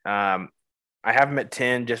 I have him at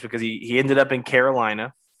 10 just because he ended up in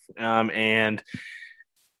Carolina. And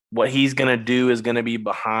what he's going to do is going to be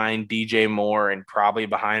behind DJ Moore and probably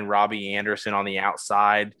behind Robbie Anderson on the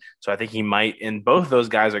outside. So I think he might, and both those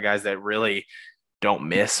guys are guys that really don't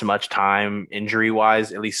miss much time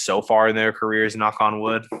injury-wise, at least so far in their careers, knock on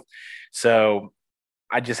wood. So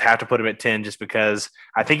I just have to put him at 10 just because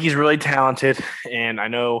I think he's really talented. And I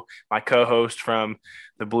know my co-host from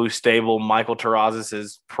the Blue Stable, Michael Terrazas,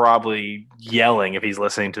 is probably yelling if he's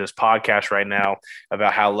listening to this podcast right now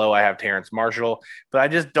about how low I have Terrace Marshall. But I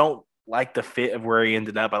just don't like the fit of where he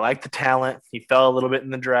ended up. I like the talent. He fell a little bit in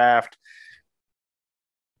the draft.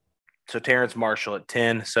 So Terrace Marshall at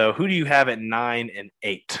 10. So who do you have at 9 and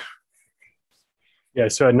 8? Yeah,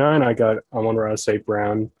 so at 9, I got Amon-Ra St.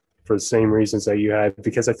 Brown for the same reasons that you had,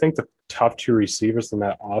 because I think the top 2 receivers in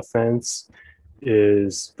that offense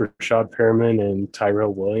is Rashad Perriman and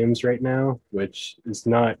Tyrell Williams right now, which is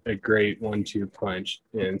not a great 1-2 punch.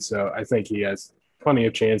 And so I think he has plenty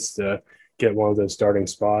of chance to get one of those starting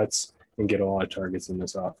spots and get a lot of targets in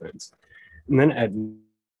this offense. And then at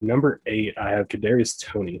number 8, I have Kadarius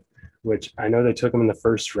Toney, which I know they took him in the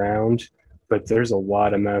first round, but there's a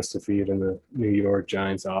lot of mouths to feed in the New York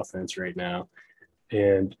Giants offense right now.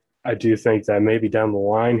 And I do think that maybe down the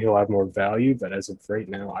line he'll have more value, but as of right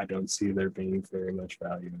now, I don't see there being very much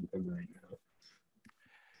value in him right now.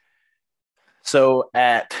 So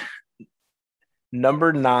at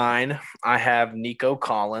number 9, I have Nico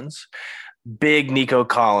Collins. Big Nico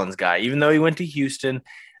Collins guy. Even though he went to Houston,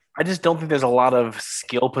 I just don't think there's a lot of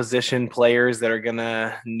skill position players that are going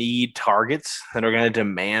to need targets, that are going to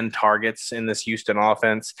demand targets in this Houston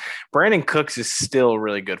offense. Brandon Cooks is still a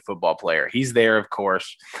really good football player. He's there, of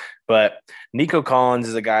course. But Nico Collins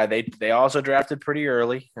is a guy they also drafted pretty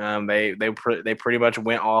early. They pretty much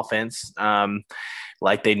went offense.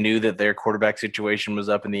 Like they knew that their quarterback situation was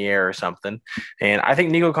up in the air or something. And I think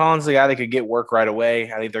Nico Collins is the guy that could get work right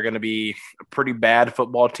away. I think they're going to be a pretty bad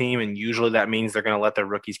football team, and usually that means they're going to let their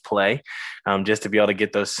rookies play just to be able to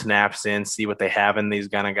get those snaps in, see what they have in these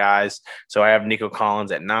kind of guys. So I have Nico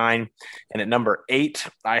Collins at 9. And at number 8,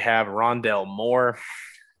 I have Rondale Moore,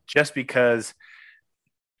 just because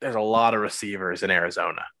there's a lot of receivers in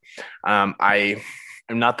Arizona.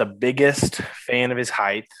 I'm not the biggest fan of his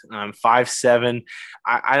height. 5'7".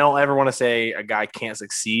 I don't ever want to say a guy can't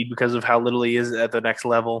succeed because of how little he is at the next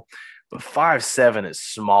level, but 5'7" is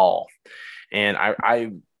small. And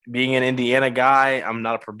I being an Indiana guy, I'm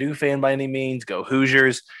not a Purdue fan by any means. Go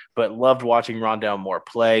Hoosiers, but loved watching Rondale Moore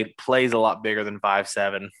play. Plays a lot bigger than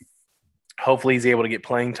 5'7". Hopefully he's able to get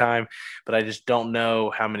playing time, but I just don't know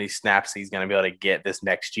how many snaps he's going to be able to get this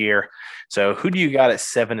next year. So who do you got at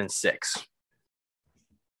 7 and 6?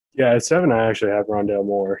 Yeah, at 7, I actually have Rondale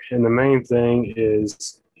Moore. And the main thing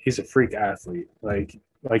is he's a freak athlete. Like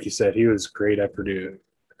you said, he was great at Purdue.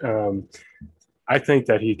 I think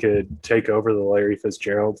that he could take over the Larry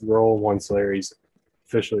Fitzgerald role once Larry's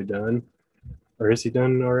officially done. Or is he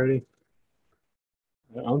done already?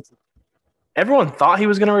 Everyone thought he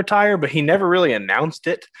was going to retire, but he never really announced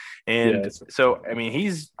it. And so, I mean,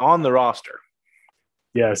 he's on the roster.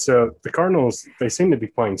 Yeah, so the Cardinals, they seem to be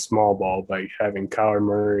playing small ball by having Kyler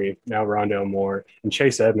Murray, now Rondale Moore, and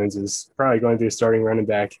Chase Edmonds is probably going to be a starting running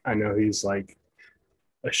back. I know he's like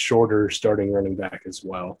a shorter starting running back as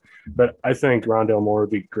well. But I think Rondale Moore would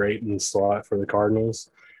be great in the slot for the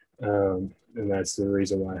Cardinals, and that's the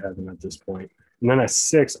reason why I have him at this point. And then at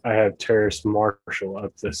 6, I have Terrace Marshall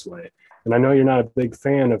up this way. And I know you're not a big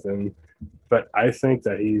fan of him, but I think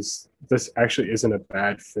that this actually isn't a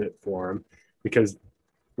bad fit for him because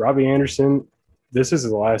Robbie Anderson, this is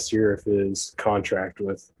the last year of his contract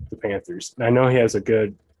with the Panthers. I know he has a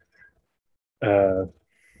good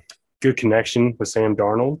connection with Sam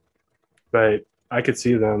Darnold, but I could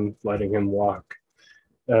see them letting him walk.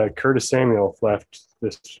 Curtis Samuel left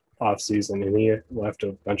this offseason, and he left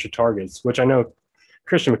a bunch of targets, which I know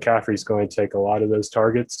Christian McCaffrey is going to take a lot of those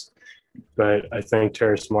targets, but I think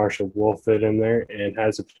Terrace Marshall will fit in there and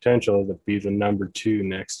has the potential to be the number 2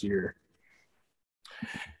 next year.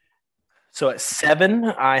 So at 7,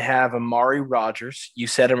 I have Amari Rodgers. You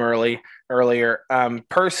said him earlier.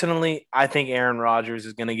 Personally, I think Aaron Rodgers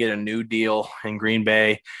is going to get a new deal in Green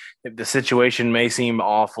Bay. The situation may seem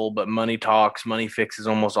awful, but money talks. Money fixes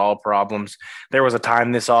almost all problems. There was a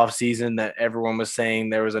time this offseason that everyone was saying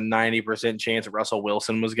there was a 90% chance Russell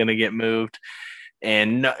Wilson was going to get moved.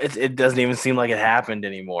 And no, it doesn't even seem like it happened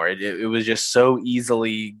anymore. It was just so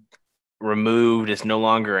easily removed. It's no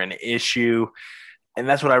longer an issue. And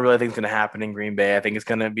that's what I really think is going to happen in Green Bay. I think it's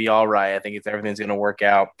going to be all right. I think everything's going to work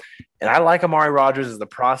out. And I like Amari Rodgers as the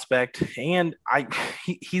prospect. And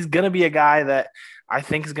he's going to be a guy that I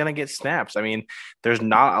think is going to get snaps. I mean, there's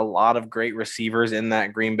not a lot of great receivers in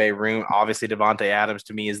that Green Bay room. Obviously, Devontae Adams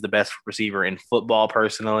to me is the best receiver in football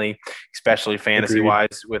personally, especially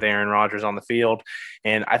fantasy-wise with Aaron Rodgers on the field.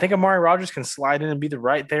 And I think Amari Rodgers can slide in and be the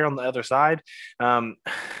right there on the other side.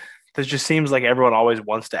 It just seems like everyone always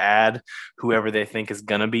wants to add whoever they think is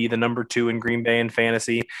going to be the number 2 in Green Bay in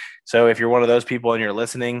fantasy. So if you're one of those people and you're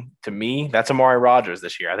listening to me, that's Amari Rodgers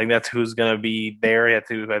this year. I think that's who's going to be there. That's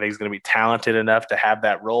who I think is going to be talented enough to have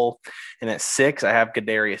that role. And at 6, I have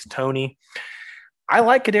Kadarius Toney. I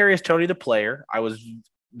like Kadarius Toney, the player. I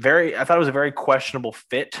thought it was a very questionable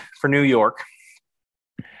fit for New York,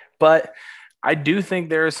 but I do think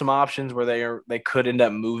there are some options where they could end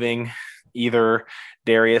up moving either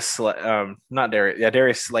Darius Slayton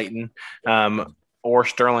or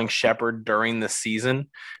Sterling Shepard during the season.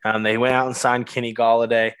 They went out and signed Kenny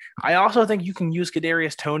Golladay. I also think you can use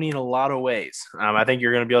Kadarius Toney in a lot of ways. I think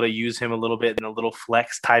you're going to be able to use him a little bit in a little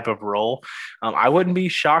flex type of role. I wouldn't be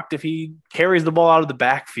shocked if he carries the ball out of the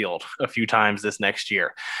backfield a few times this next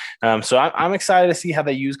year. So I'm excited to see how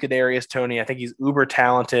they use Kadarius Toney. I think he's uber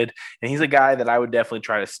talented, and he's a guy that I would definitely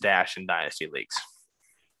try to stash in dynasty leagues.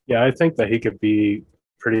 Yeah, I think that he could be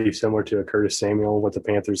pretty similar to a Curtis Samuel with the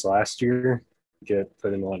Panthers last year. Get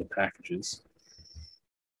put in a lot of packages.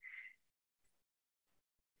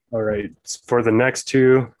 All right, for the next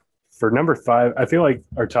 2, for number 5, I feel like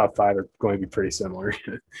our top 5 are going to be pretty similar.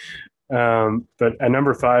 But at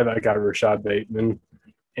number 5, I got Rashad Bateman,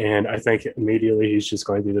 and I think immediately he's just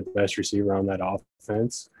going to be the best receiver on that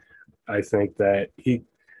offense. I think that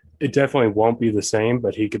it definitely won't be the same,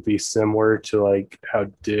 but he could be similar to like how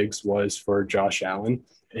Diggs was for Josh Allen,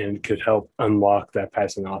 and could help unlock that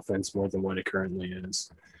passing offense more than what it currently is.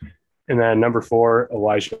 And then number 4,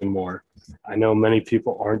 Elijah Moore. I know many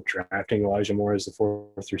people aren't drafting Elijah Moore as the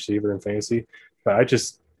 4th receiver in fantasy, but I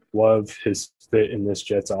just love his fit in this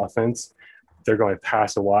Jets offense. They're going to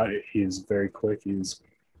pass a lot. He's very quick. He's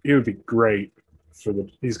going to be great for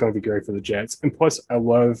the Jets. And plus, I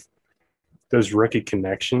love those rookie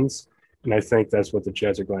connections. And I think that's what the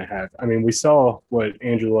Jets are going to have. I mean, we saw what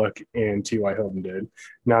Andrew Luck and T.Y. Hilton did.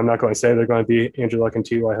 Now, I'm not going to say they're going to be Andrew Luck and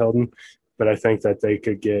T.Y. Hilton, but I think that they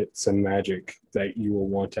could get some magic that you will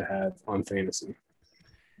want to have on fantasy.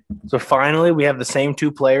 So finally, we have the same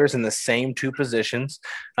 2 players in the same 2 positions.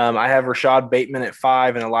 I have Rashad Bateman at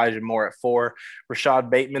 5 and Elijah Moore at 4.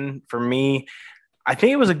 Rashad Bateman, for me, I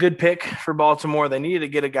think it was a good pick for Baltimore. They needed to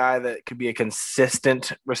get a guy that could be a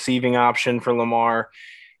consistent receiving option for Lamar.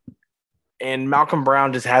 And Malcolm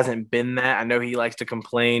Brown just hasn't been that. I know he likes to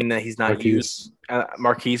complain that he's not used.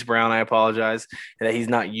 Marquise Brown, I apologize, that he's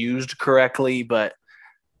not used correctly. But,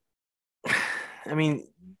 I mean,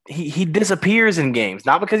 he disappears in games.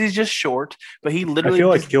 Not because he's just short, but he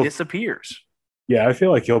literally disappears. Yeah, I feel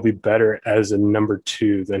like he'll be better as a number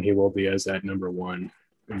 2 than he will be as that number 1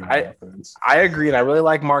 in that offense. I agree, and I really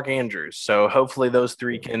like Mark Andrews. So hopefully those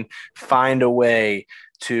 3 can find a way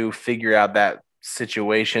to figure out that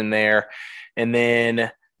situation there. And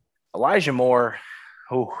then Elijah Moore,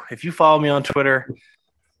 if you follow me on Twitter,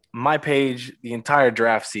 my page the entire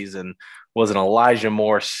draft season was an Elijah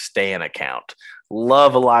Moore stan account.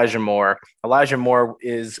 Love Elijah Moore. Elijah Moore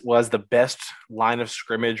was the best line of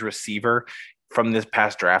scrimmage receiver from this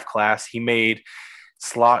past draft class. He made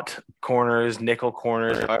slot corners, nickel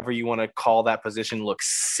corners, however you want to call that position, look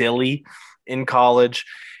silly in college.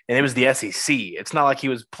 And it was the SEC. It's not like he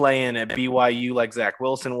was playing at BYU like Zach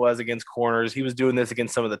Wilson was against corners. He was doing this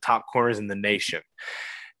against some of the top corners in the nation.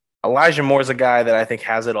 Elijah Moore is a guy that I think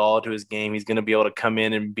has it all to his game. He's going to be able to come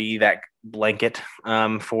in and be that blanket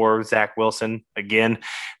for Zach Wilson. Again,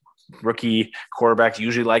 rookie quarterbacks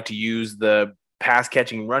usually like to use the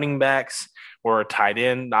pass-catching running backs or a tight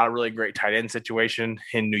end. Not a really great tight end situation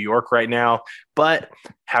in New York right now, but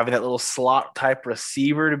having that little slot type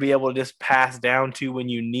receiver to be able to just pass down to when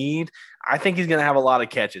you need, I think he's going to have a lot of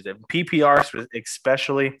catches. In PPR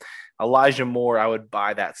especially, Elijah Moore, I would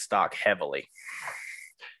buy that stock heavily.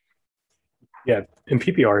 Yeah, in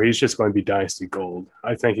PPR, he's just going to be dynasty gold.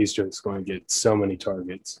 I think he's just going to get so many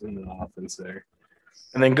targets in the offense there.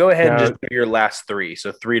 And then go ahead and just do your last 3,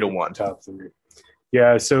 so 3-1. Top 3.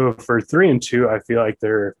 Yeah, so for 3 and 2, I feel like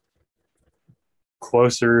they're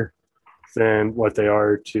closer than what they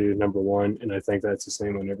are to number 1, and I think that's the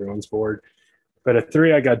same on everyone's board. But at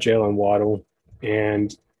 3, I got Jalen Waddle,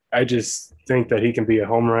 and I just think that he can be a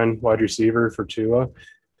home run wide receiver for Tua.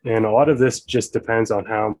 And a lot of this just depends on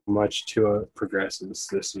how much Tua progresses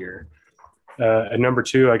this year. At number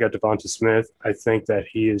 2, I got Devonta Smith. I think that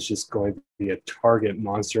he is just going to be a target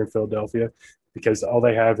monster in Philadelphia because all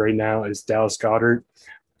they have right now is Dallas Goedert.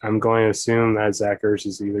 I'm going to assume that Zach Ertz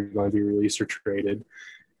is either going to be released or traded.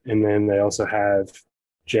 And then they also have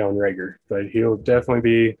Jalen Reagor. But he'll definitely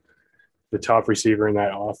be the top receiver in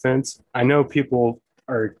that offense. I know people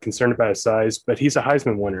are concerned about his size, but he's a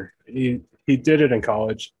Heisman winner. He did it in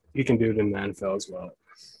college. He can do it in the NFL as well.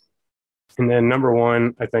 And then number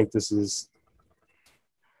one, I think this is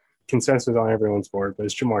consensus on everyone's board, but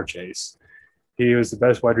it's Ja'Marr Chase. He was the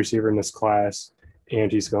best wide receiver in this class,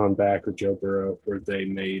 and he's going back with Joe Burrow, where they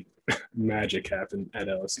made magic happen at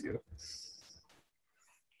LSU.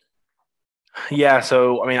 Yeah,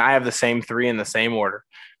 so I mean, I have the same three in the same order.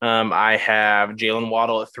 I have Jalen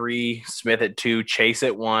Waddle at 3, Smith at 2, Chase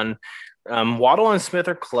at 1. Waddle and Smith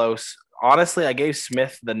are close. Honestly, I gave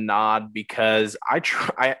Smith the nod because I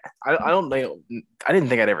don't know. I didn't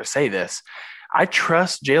think I'd ever say this. I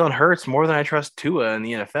trust Jalen Hurts more than I trust Tua in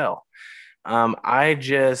the NFL.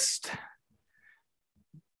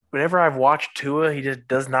 Whenever I've watched Tua, he just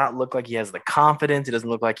does not look like he has the confidence. It doesn't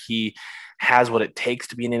look like he has what it takes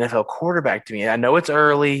to be an NFL quarterback to me. I know it's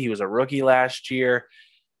early. He was a rookie last year,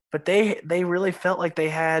 but they really felt like they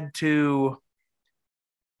had to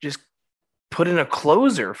just put in a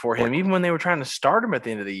closer for him, even when they were trying to start him at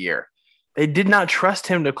the end of the year. They did not trust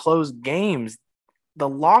him to close games. The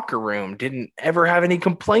locker room didn't ever have any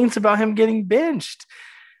complaints about him getting benched.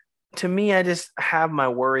 To me, I just have my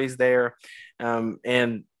worries there.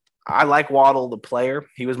 And I like Waddle, the player.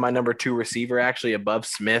 He was my number 2 receiver, actually, above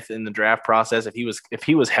Smith in the draft process. If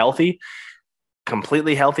he was healthy,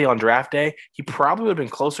 completely healthy on draft day, he probably would have been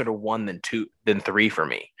closer to 1 than 3 for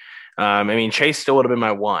me. I mean, Chase still would have been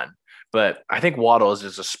my 1, but I think Waddle is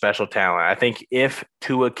just a special talent. I think if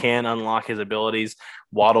Tua can unlock his abilities,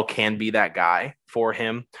 Waddle can be that guy for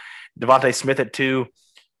him. Devontae Smith at 2.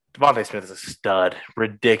 Devontae Smith is a stud,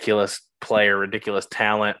 ridiculous player, ridiculous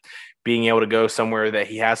talent. Being able to go somewhere that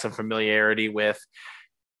he has some familiarity with.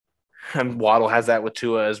 And Waddle has that with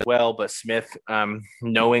Tua as well, but Smith,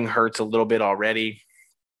 knowing Hurts a little bit already,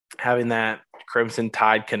 having that Crimson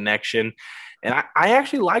Tide connection. And I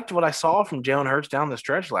actually liked what I saw from Jalen Hurts down the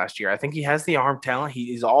stretch last year. I think he has the arm talent.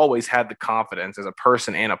 He's always had the confidence as a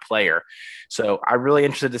person and a player. So I'm really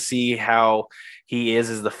interested to see how he is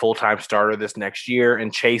as the full-time starter this next year.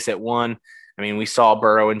 And Chase at 1. I mean, we saw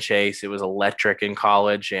Burrow and Chase. It was electric in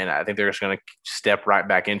college, and I think they're just going to step right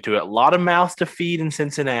back into it. A lot of mouths to feed in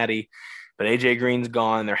Cincinnati, but A.J. Green's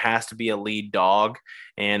gone. There has to be a lead dog,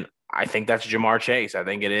 and I think that's Ja'Marr Chase. I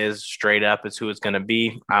think it is straight up. It's who it's going to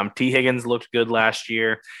be. T. Higgins looked good last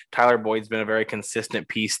year. Tyler Boyd's been a very consistent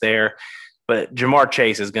piece there, but Ja'Marr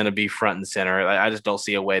Chase is going to be front and center. I just don't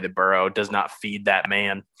see a way that Burrow does not feed that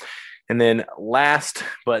man. And then last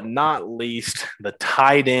but not least, the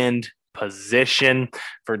tight end position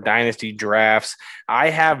for dynasty drafts. I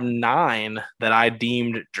have 9 that I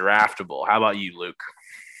deemed draftable. How about you, Luke?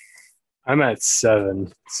 I'm at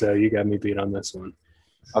 7, so you got me beat on this one.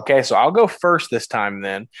 Okay, so I'll go first this time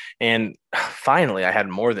then. And finally, I had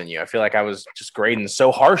more than you. I feel like I was just grading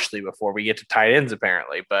so harshly before we get to tight ends,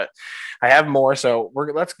 apparently. But I have more, so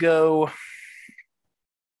let's go.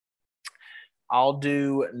 I'll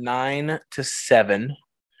do 9 to 7.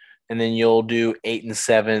 And then you'll do 8 and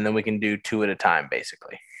 7, and then we can do 2 at a time,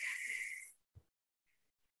 basically.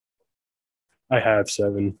 I have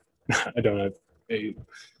 7. I don't have 8.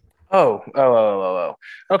 Oh.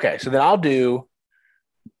 Okay, so then I'll do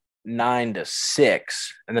 9 to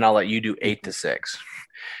 6, and then I'll let you do 8 to 6.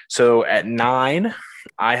 So at 9,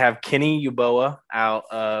 I have Kenny Yeboah out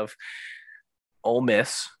of Ole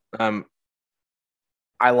Miss.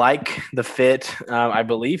 I like the fit. I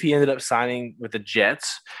believe he ended up signing with the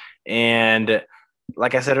Jets. And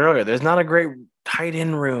like I said earlier, there's not a great tight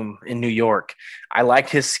end room in New York. I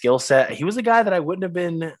liked his skill set. He was a guy that I wouldn't have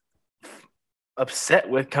been upset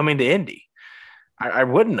with coming to Indy. I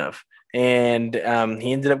wouldn't have. And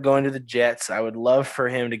he ended up going to the Jets. I would love for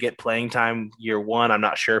him to get playing time year 1. I'm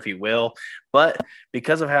not sure if he will. But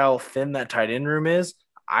because of how thin that tight end room is,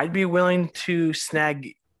 I'd be willing to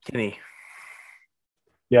snag Kenny.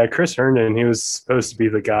 Yeah, Chris Herndon, he was supposed to be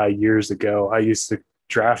the guy years ago. I used to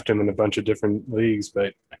draft him in a bunch of different leagues,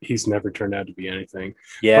 but he's never turned out to be anything.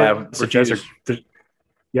 Yeah, the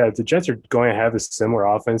Jets are going to have a similar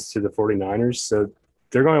offense to the 49ers, so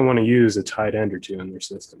they're going to want to use a tight end or 2 in their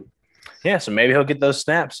system. Yeah, so maybe he'll get those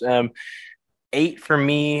snaps. 8 for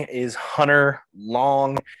me is Hunter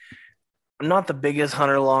Long. I'm not the biggest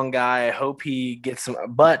Hunter Long guy. I hope he gets some,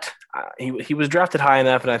 but he was drafted high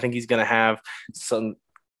enough, and I think he's going to have some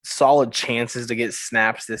solid chances to get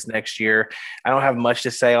snaps this next year. I don't have much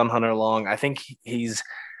to say on Hunter Long. I think he's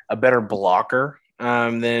a better blocker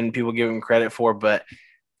than people give him credit for, but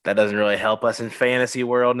that doesn't really help us in fantasy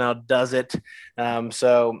world now, does it?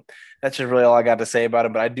 So that's just really all I got to say about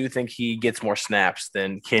it, but I do think he gets more snaps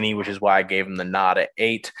than Kenny, which is why I gave him the nod at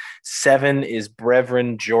 8. 7 is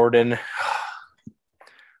Brevin Jordan.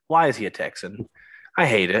 Why is he a Texan? I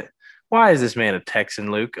hate it. Why is this man a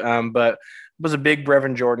Texan, Luke? But was a big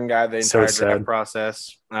Brevin Jordan guy the entire draft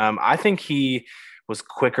process. I think he was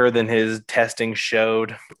quicker than his testing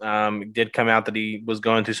showed. It did come out that he was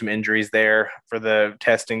going through some injuries there for the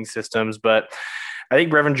testing systems, but I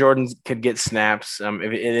think Brevin Jordan could get snaps.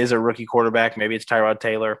 If it is a rookie quarterback, maybe it's Tyrod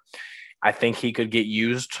Taylor. I think he could get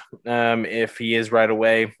used if he is right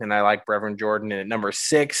away, and I like Brevin Jordan. And at number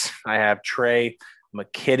 6, I have Trey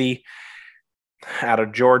McKitty out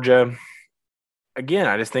of Georgia. Again,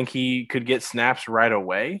 I just think he could get snaps right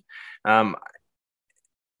away. And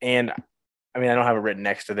I mean, I don't have it written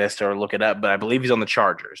next to this or look it up, but I believe he's on the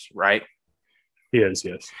Chargers, right? He is,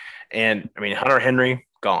 yes. And I mean, Hunter Henry,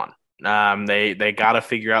 gone. They got to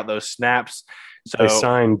figure out those snaps. So they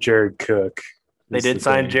signed Jared Cook. They did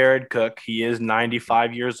sign Jared Cook. He is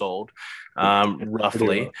 95 years old,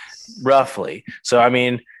 roughly. So, I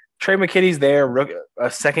mean, Trey McKitty's there,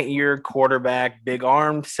 a second-year quarterback,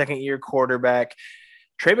 big-armed second-year quarterback.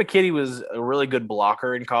 Trey McKitty was a really good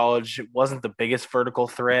blocker in college. It wasn't the biggest vertical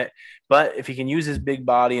threat, but if he can use his big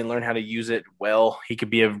body and learn how to use it well, he could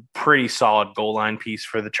be a pretty solid goal line piece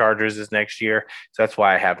for the Chargers this next year. So that's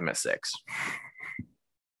why I have him at 6.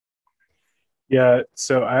 Yeah,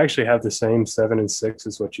 so I actually have the same 7 and 6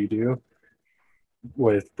 as what you do,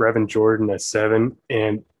 with Brevin Jordan at 7.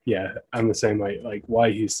 And yeah, I'm the same way. Like,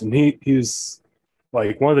 why Houston? He's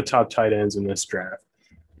like one of the top tight ends in this draft,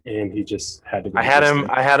 and he just had to go. I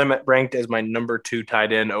had him ranked as my number 2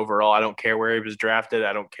 tight end overall. I don't care where he was drafted.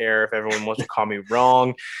 I don't care if everyone wants to call me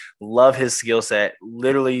wrong. Love his skill set.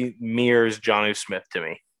 Literally mirrors Jonnu Smith to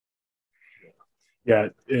me. Yeah,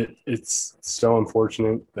 it's so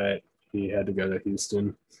unfortunate that he had to go to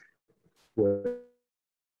Houston.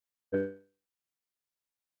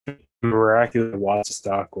 Miraculously, Watt's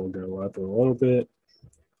stock will go up a little bit,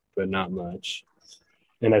 but not much.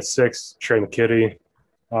 And at 6, Trey McKitty.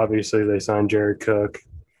 Obviously, they signed Jared Cook.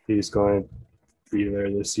 He's going to be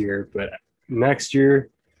there this year. But next year,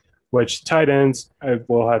 which tight ends, I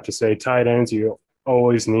will have to say, tight ends, you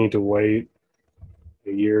always need to wait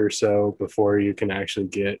a year or so before you can actually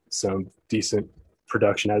get some decent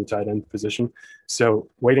production at the tight end position. So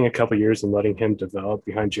waiting a couple years and letting him develop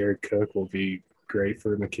behind Jared Cook will be great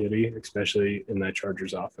for McKitty, especially in that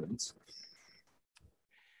Chargers offense.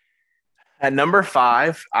 At number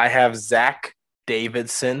 5, I have Zach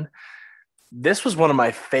Davidson. This was one of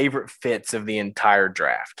my favorite fits of the entire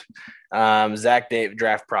draft.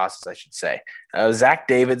 Draft process, I should say. Zach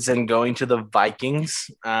Davidson going to the Vikings.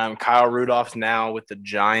 Kyle Rudolph's now with the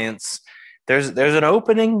Giants. There's an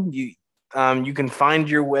opening. You can find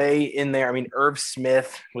your way in there. I mean, Irv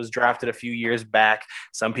Smith was drafted a few years back.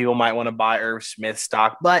 Some people might want to buy Irv Smith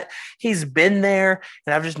stock, but he's been there,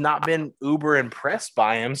 and I've just not been uber impressed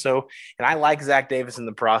by him. So, and I like Zach Davidson,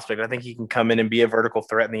 the prospect. I think he can come in and be a vertical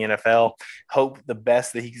threat in the NFL. Hope the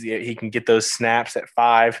best that he can get those snaps at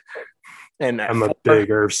 5. And I'm a big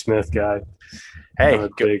Irv Smith guy. Hey, I'm a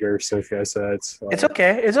big Irv Smith guy, so it's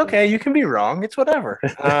okay. It's okay. You can be wrong. It's whatever.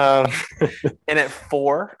 And at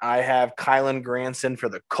 4, I have Kylen Granson for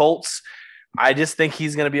the Colts. I just think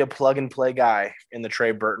he's going to be a plug-and-play guy in the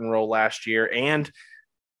Trey Burton role last year. And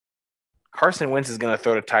Carson Wentz is going to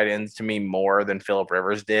throw to tight ends to me more than Phillip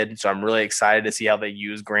Rivers did. So I'm really excited to see how they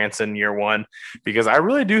use Granson year 1, because I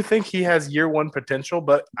really do think he has year 1 potential.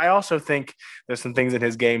 But I also think there's some things in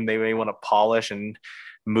his game they may want to polish and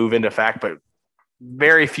move into fact. But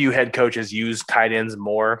very few head coaches use tight ends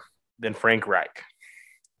more than Frank Reich.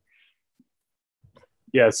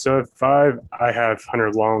 Yeah, so at 5, I have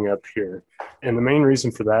Hunter Long up here. And the main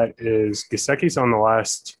reason for that is Gesicki's on the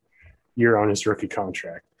last year on his rookie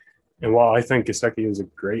contract. And while I think Gesicki is a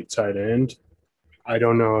great tight end, I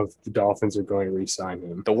don't know if the Dolphins are going to re-sign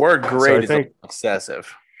him. The word great is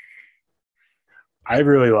excessive. I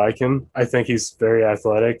really like him. I think he's very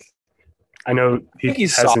athletic. I know he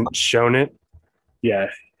hasn't shown it. Yeah.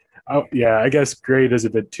 Oh, yeah, I guess great is a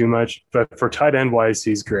bit too much, but for tight end wise,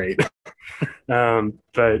 he's great.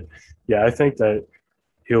 But yeah, I think that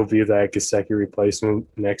he'll be that Gesicki replacement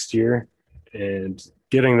next year. And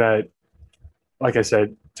getting that, like I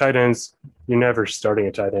said, tight ends, you're never starting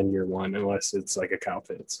a tight end year 1 unless it's like a Kyle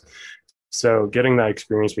Pitts. So getting that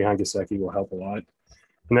experience behind Gesicki will help a lot.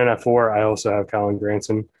 And then at 4, I also have Kylen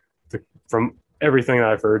Granson. From everything that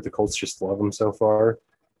I've heard, the Colts just love him so far.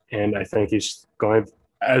 And I think he's going,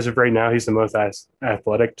 as of right now, he's the most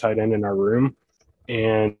athletic tight end in our room.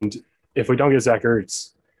 And if we don't get Zach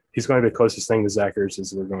Ertz, he's going to be the closest thing to Zach Ertz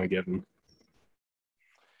as we're going to give him.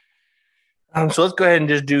 So let's go ahead and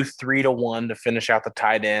just do 3 to 1 to finish out the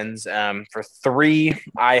tight ends. For 3,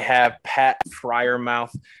 I have Pat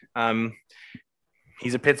Freiermuth.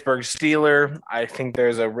 He's a Pittsburgh Steeler. I think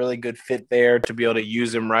there's a really good fit there to be able to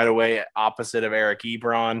use him right away opposite of Eric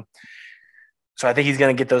Ebron. So I think he's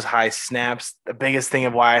going to get those high snaps. The biggest thing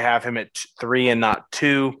of why I have him at 3 and not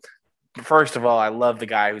 2, first of all, I love the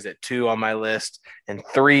guy who's at 2 on my list. And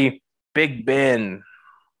 3, Big Ben.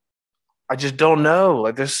 I just don't know.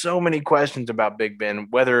 Like, there's so many questions about Big Ben,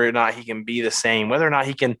 whether or not he can be the same, whether or not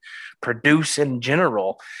he can produce in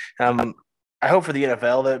general. I hope for the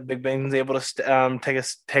NFL that Big Ben's able to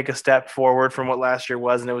take a step forward from what last year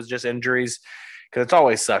was, and it was just injuries. Because it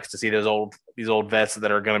always sucks to see these old vets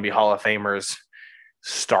that are going to be Hall of Famers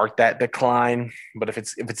start that decline. But if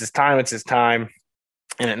it's his time, it's his time.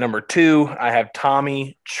 And at number 2, I have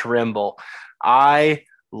Tommy Tremble. I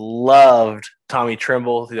loved Tommy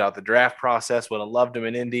Tremble throughout the draft process. Would have loved him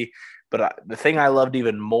in Indy. But the thing I loved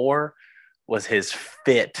even more was his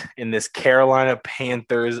fit in this Carolina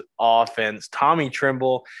Panthers offense. Tommy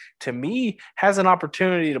Tremble, to me, has an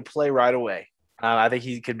opportunity to play right away. I think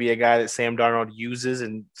he could be a guy that Sam Darnold uses,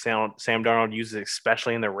 and Sam Darnold uses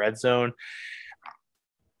especially in the red zone.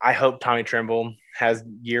 I hope Tommy Tremble has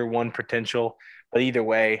year 1 potential. But either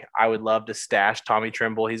way, I would love to stash Tommy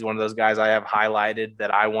Tremble. He's one of those guys I have highlighted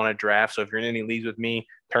that I want to draft. So if you're in any leagues with me,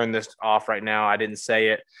 turn this off right now. I didn't say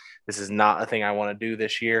it. This is not a thing I want to do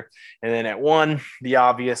this year. And then at 1, the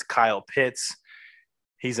obvious, Kyle Pitts.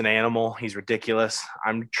 He's an animal. He's ridiculous.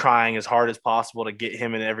 I'm trying as hard as possible to get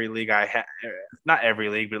him in every league I have. Not every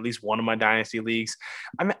league, but at least one of my dynasty leagues.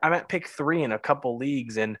 I'm at pick 3 in a couple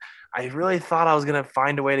leagues, and I really thought I was going to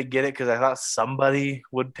find a way to get it because I thought somebody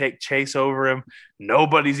would take Chase over him.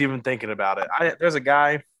 Nobody's even thinking about it. There's a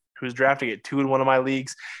guy who's drafting at 2 in one of my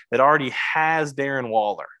leagues that already has Darren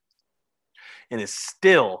Waller and is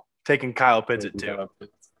still taking Kyle Pitts at 2.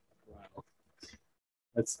 Wow.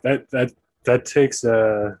 That takes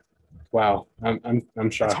wow. I'm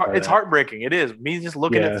shocked. It's heartbreaking. It is. Me just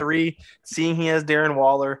looking at 3, seeing he has Darren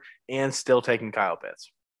Waller and still taking Kyle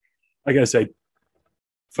Pitts. I gotta say,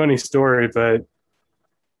 funny story, but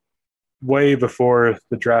way before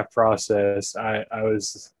the draft process, I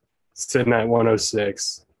was sitting at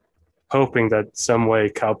 106, hoping that some way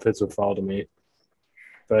Kyle Pitts would fall to me.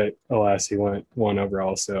 But alas, he went 1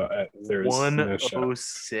 overall, so there's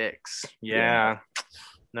 106. Yeah.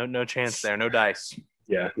 No chance there. No dice.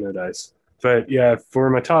 Yeah, no dice. But yeah, for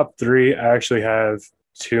my top 3, I actually have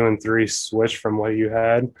 2 and 3 switch from what you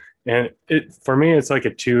had. And for me, it's like a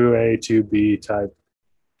 2A, 2B type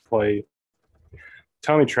play.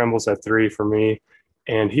 Tommy Tremble's at 3 for me,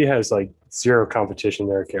 and he has like 0 competition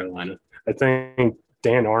there at Carolina. I think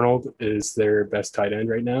Dan Arnold is their best tight end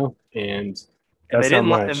right now, and that's not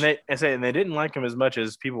much. And they didn't like him as much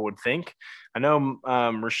as people would think. I know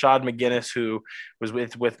Rashad McGinnis, who was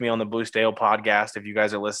with me on the Blue Stale podcast, if you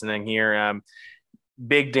guys are listening here,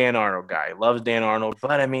 big Dan Arnold guy, loves Dan Arnold.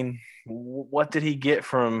 But, I mean, what did he get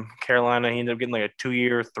from Carolina? He ended up getting like a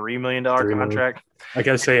 2-year, $3 million contract. I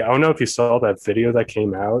got to say, I don't know if you saw that video that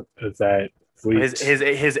came out of that.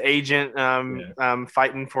 His agent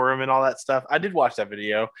fighting for him and all that stuff. I did watch that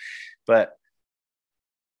video, but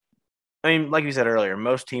I mean, like you said earlier,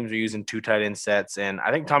 most teams are using 2 tight end sets, and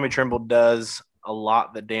I think Tommy Tremble does a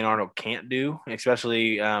lot that Dan Arnold can't do,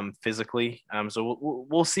 especially physically. So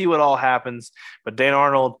we'll see what all happens. But Dan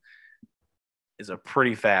Arnold is a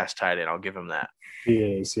pretty fast tight end. I'll give him that. He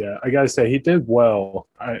is, yeah. I got to say, he did well.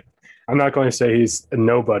 I'm not going to say he's a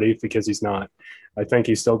nobody because he's not. I think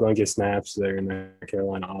he's still going to get snaps there in the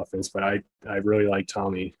Carolina offense, but I really like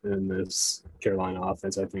Tommy in this Carolina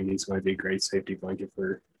offense. I think he's going to be a great safety blanket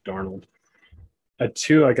for Darnold. At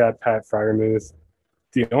 2, I got Pat Freiermuth.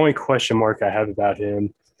 The only question mark I have about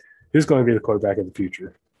him, who's going to be the quarterback of the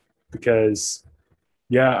future? Because,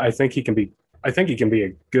 yeah, I think he can be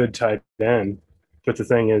a good tight end, but the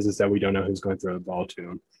thing is that we don't know who's going to throw the ball to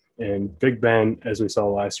him. And Big Ben, as we saw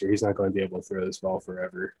last year, he's not going to be able to throw this ball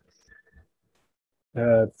forever.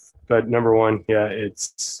 But number 1, yeah,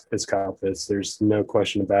 it's Kyle Pitts. There's no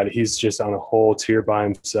question about it. He's just on a whole tier by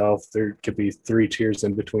himself. There could be 3 tiers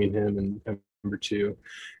in between him and number 2.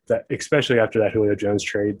 That, especially after that Julio Jones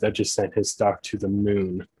trade, that just sent his stock to the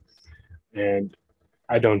moon. And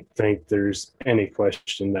I don't think there's any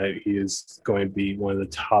question that he is going to be one of the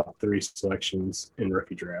top 3 selections in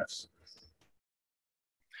rookie drafts.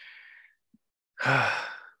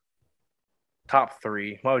 Top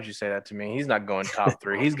 3. Why would you say that to me? He's not going top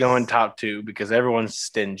 3. He's going top 2 because everyone's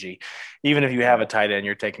stingy. Even if you have a tight end,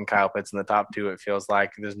 you're taking Kyle Pitts in the top 2. It feels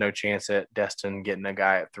like there's no chance at Destin getting a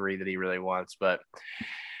guy at 3 that he really wants. But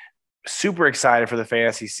super excited for the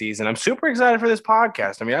fantasy season. I'm super excited for this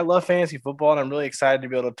podcast. I mean, I love fantasy football, and I'm really excited to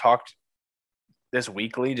be able to talk this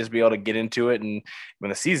weekly, just be able to get into it. And when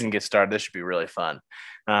the season gets started, this should be really fun.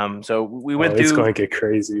 So we went through. It's going to get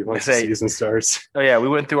crazy once the season starts. Oh yeah, we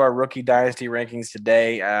went through our rookie dynasty rankings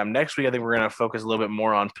today. Next week, I think we're going to focus a little bit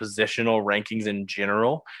more on positional rankings in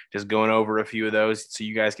general, just going over a few of those so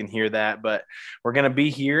you guys can hear that. But we're going to be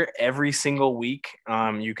here every single week.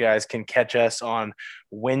 You guys can catch us on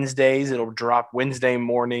Wednesdays. It'll drop Wednesday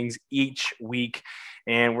mornings each week.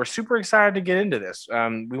 And we're super excited to get into this.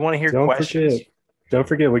 We want to hear questions. Don't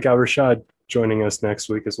forget, we got Rashad joining us next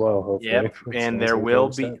week as well, hopefully. Yep. And there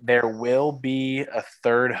will be a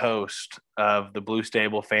third host of the Blue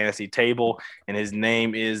Stable Fantasy Table, and his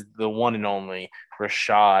name is the one and only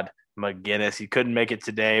Rashad McGinnis. He couldn't make it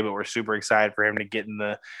today, but we're super excited for him to get in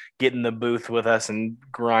the booth with us and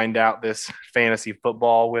grind out this fantasy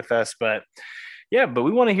football with us. But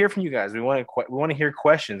we want to hear from you guys. We want to hear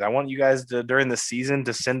questions. I want you guys to, during the season,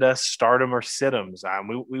 to send us stardom or sit-ems.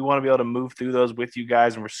 We want to be able to move through those with you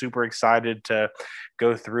guys, and we're super excited to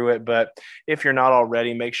go through it. But if you're not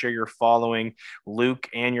already, make sure you're following Luke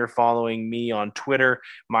and you're following me on Twitter.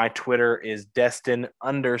 My Twitter is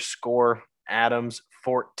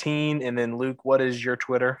Destin_Adams14. And then Luke, what is your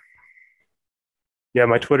Twitter? Yeah,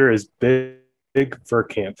 my Twitter is Big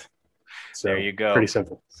Verkamp. So there you go. Pretty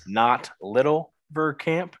simple. Not little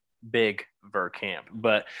Verkamp, big Verkamp.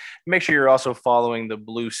 But make sure you're also following the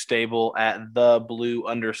Blue Stable at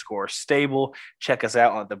 @blue_stable. Check us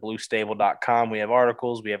out on thebluestable.com. We have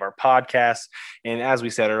articles, we have our podcasts, and as we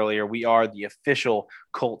said earlier, we are the official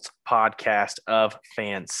Colts podcast of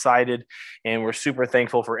Fansided, and we're super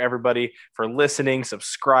thankful for everybody for listening,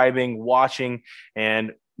 subscribing, watching,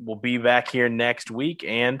 and we'll be back here next week.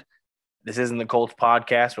 And this isn't the Colts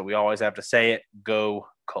podcast, but we always have to say it. Go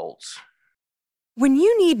Colts. When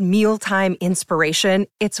you need mealtime inspiration,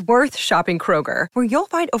 it's worth shopping Kroger, where you'll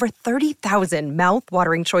find over 30,000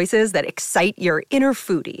 mouth-watering choices that excite your inner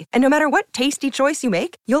foodie. And no matter what tasty choice you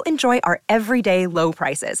make, you'll enjoy our everyday low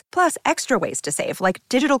prices, plus extra ways to save, like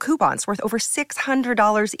digital coupons worth over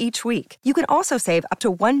 $600 each week. You can also save up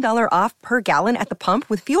to $1 off per gallon at the pump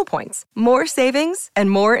with fuel points. More savings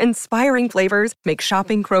and more inspiring flavors make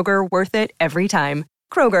shopping Kroger worth it every time.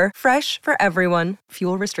 Kroger, fresh for everyone.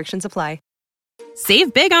 Fuel restrictions apply.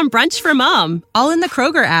 Save big on brunch for mom, all in the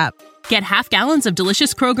Kroger app. Get half gallons of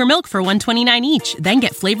delicious Kroger milk for $1.29 each. Then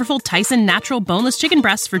get flavorful Tyson natural boneless chicken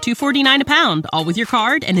breasts for $2.49 a pound, all with your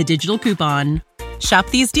card and a digital coupon. Shop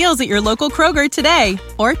these deals at your local Kroger today,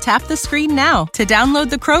 or tap the screen now to download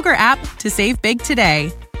the Kroger app to save big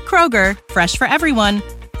today. Kroger, fresh for everyone.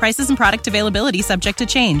 Prices and product availability subject to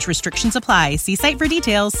change. Restrictions apply. See site for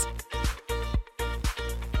details.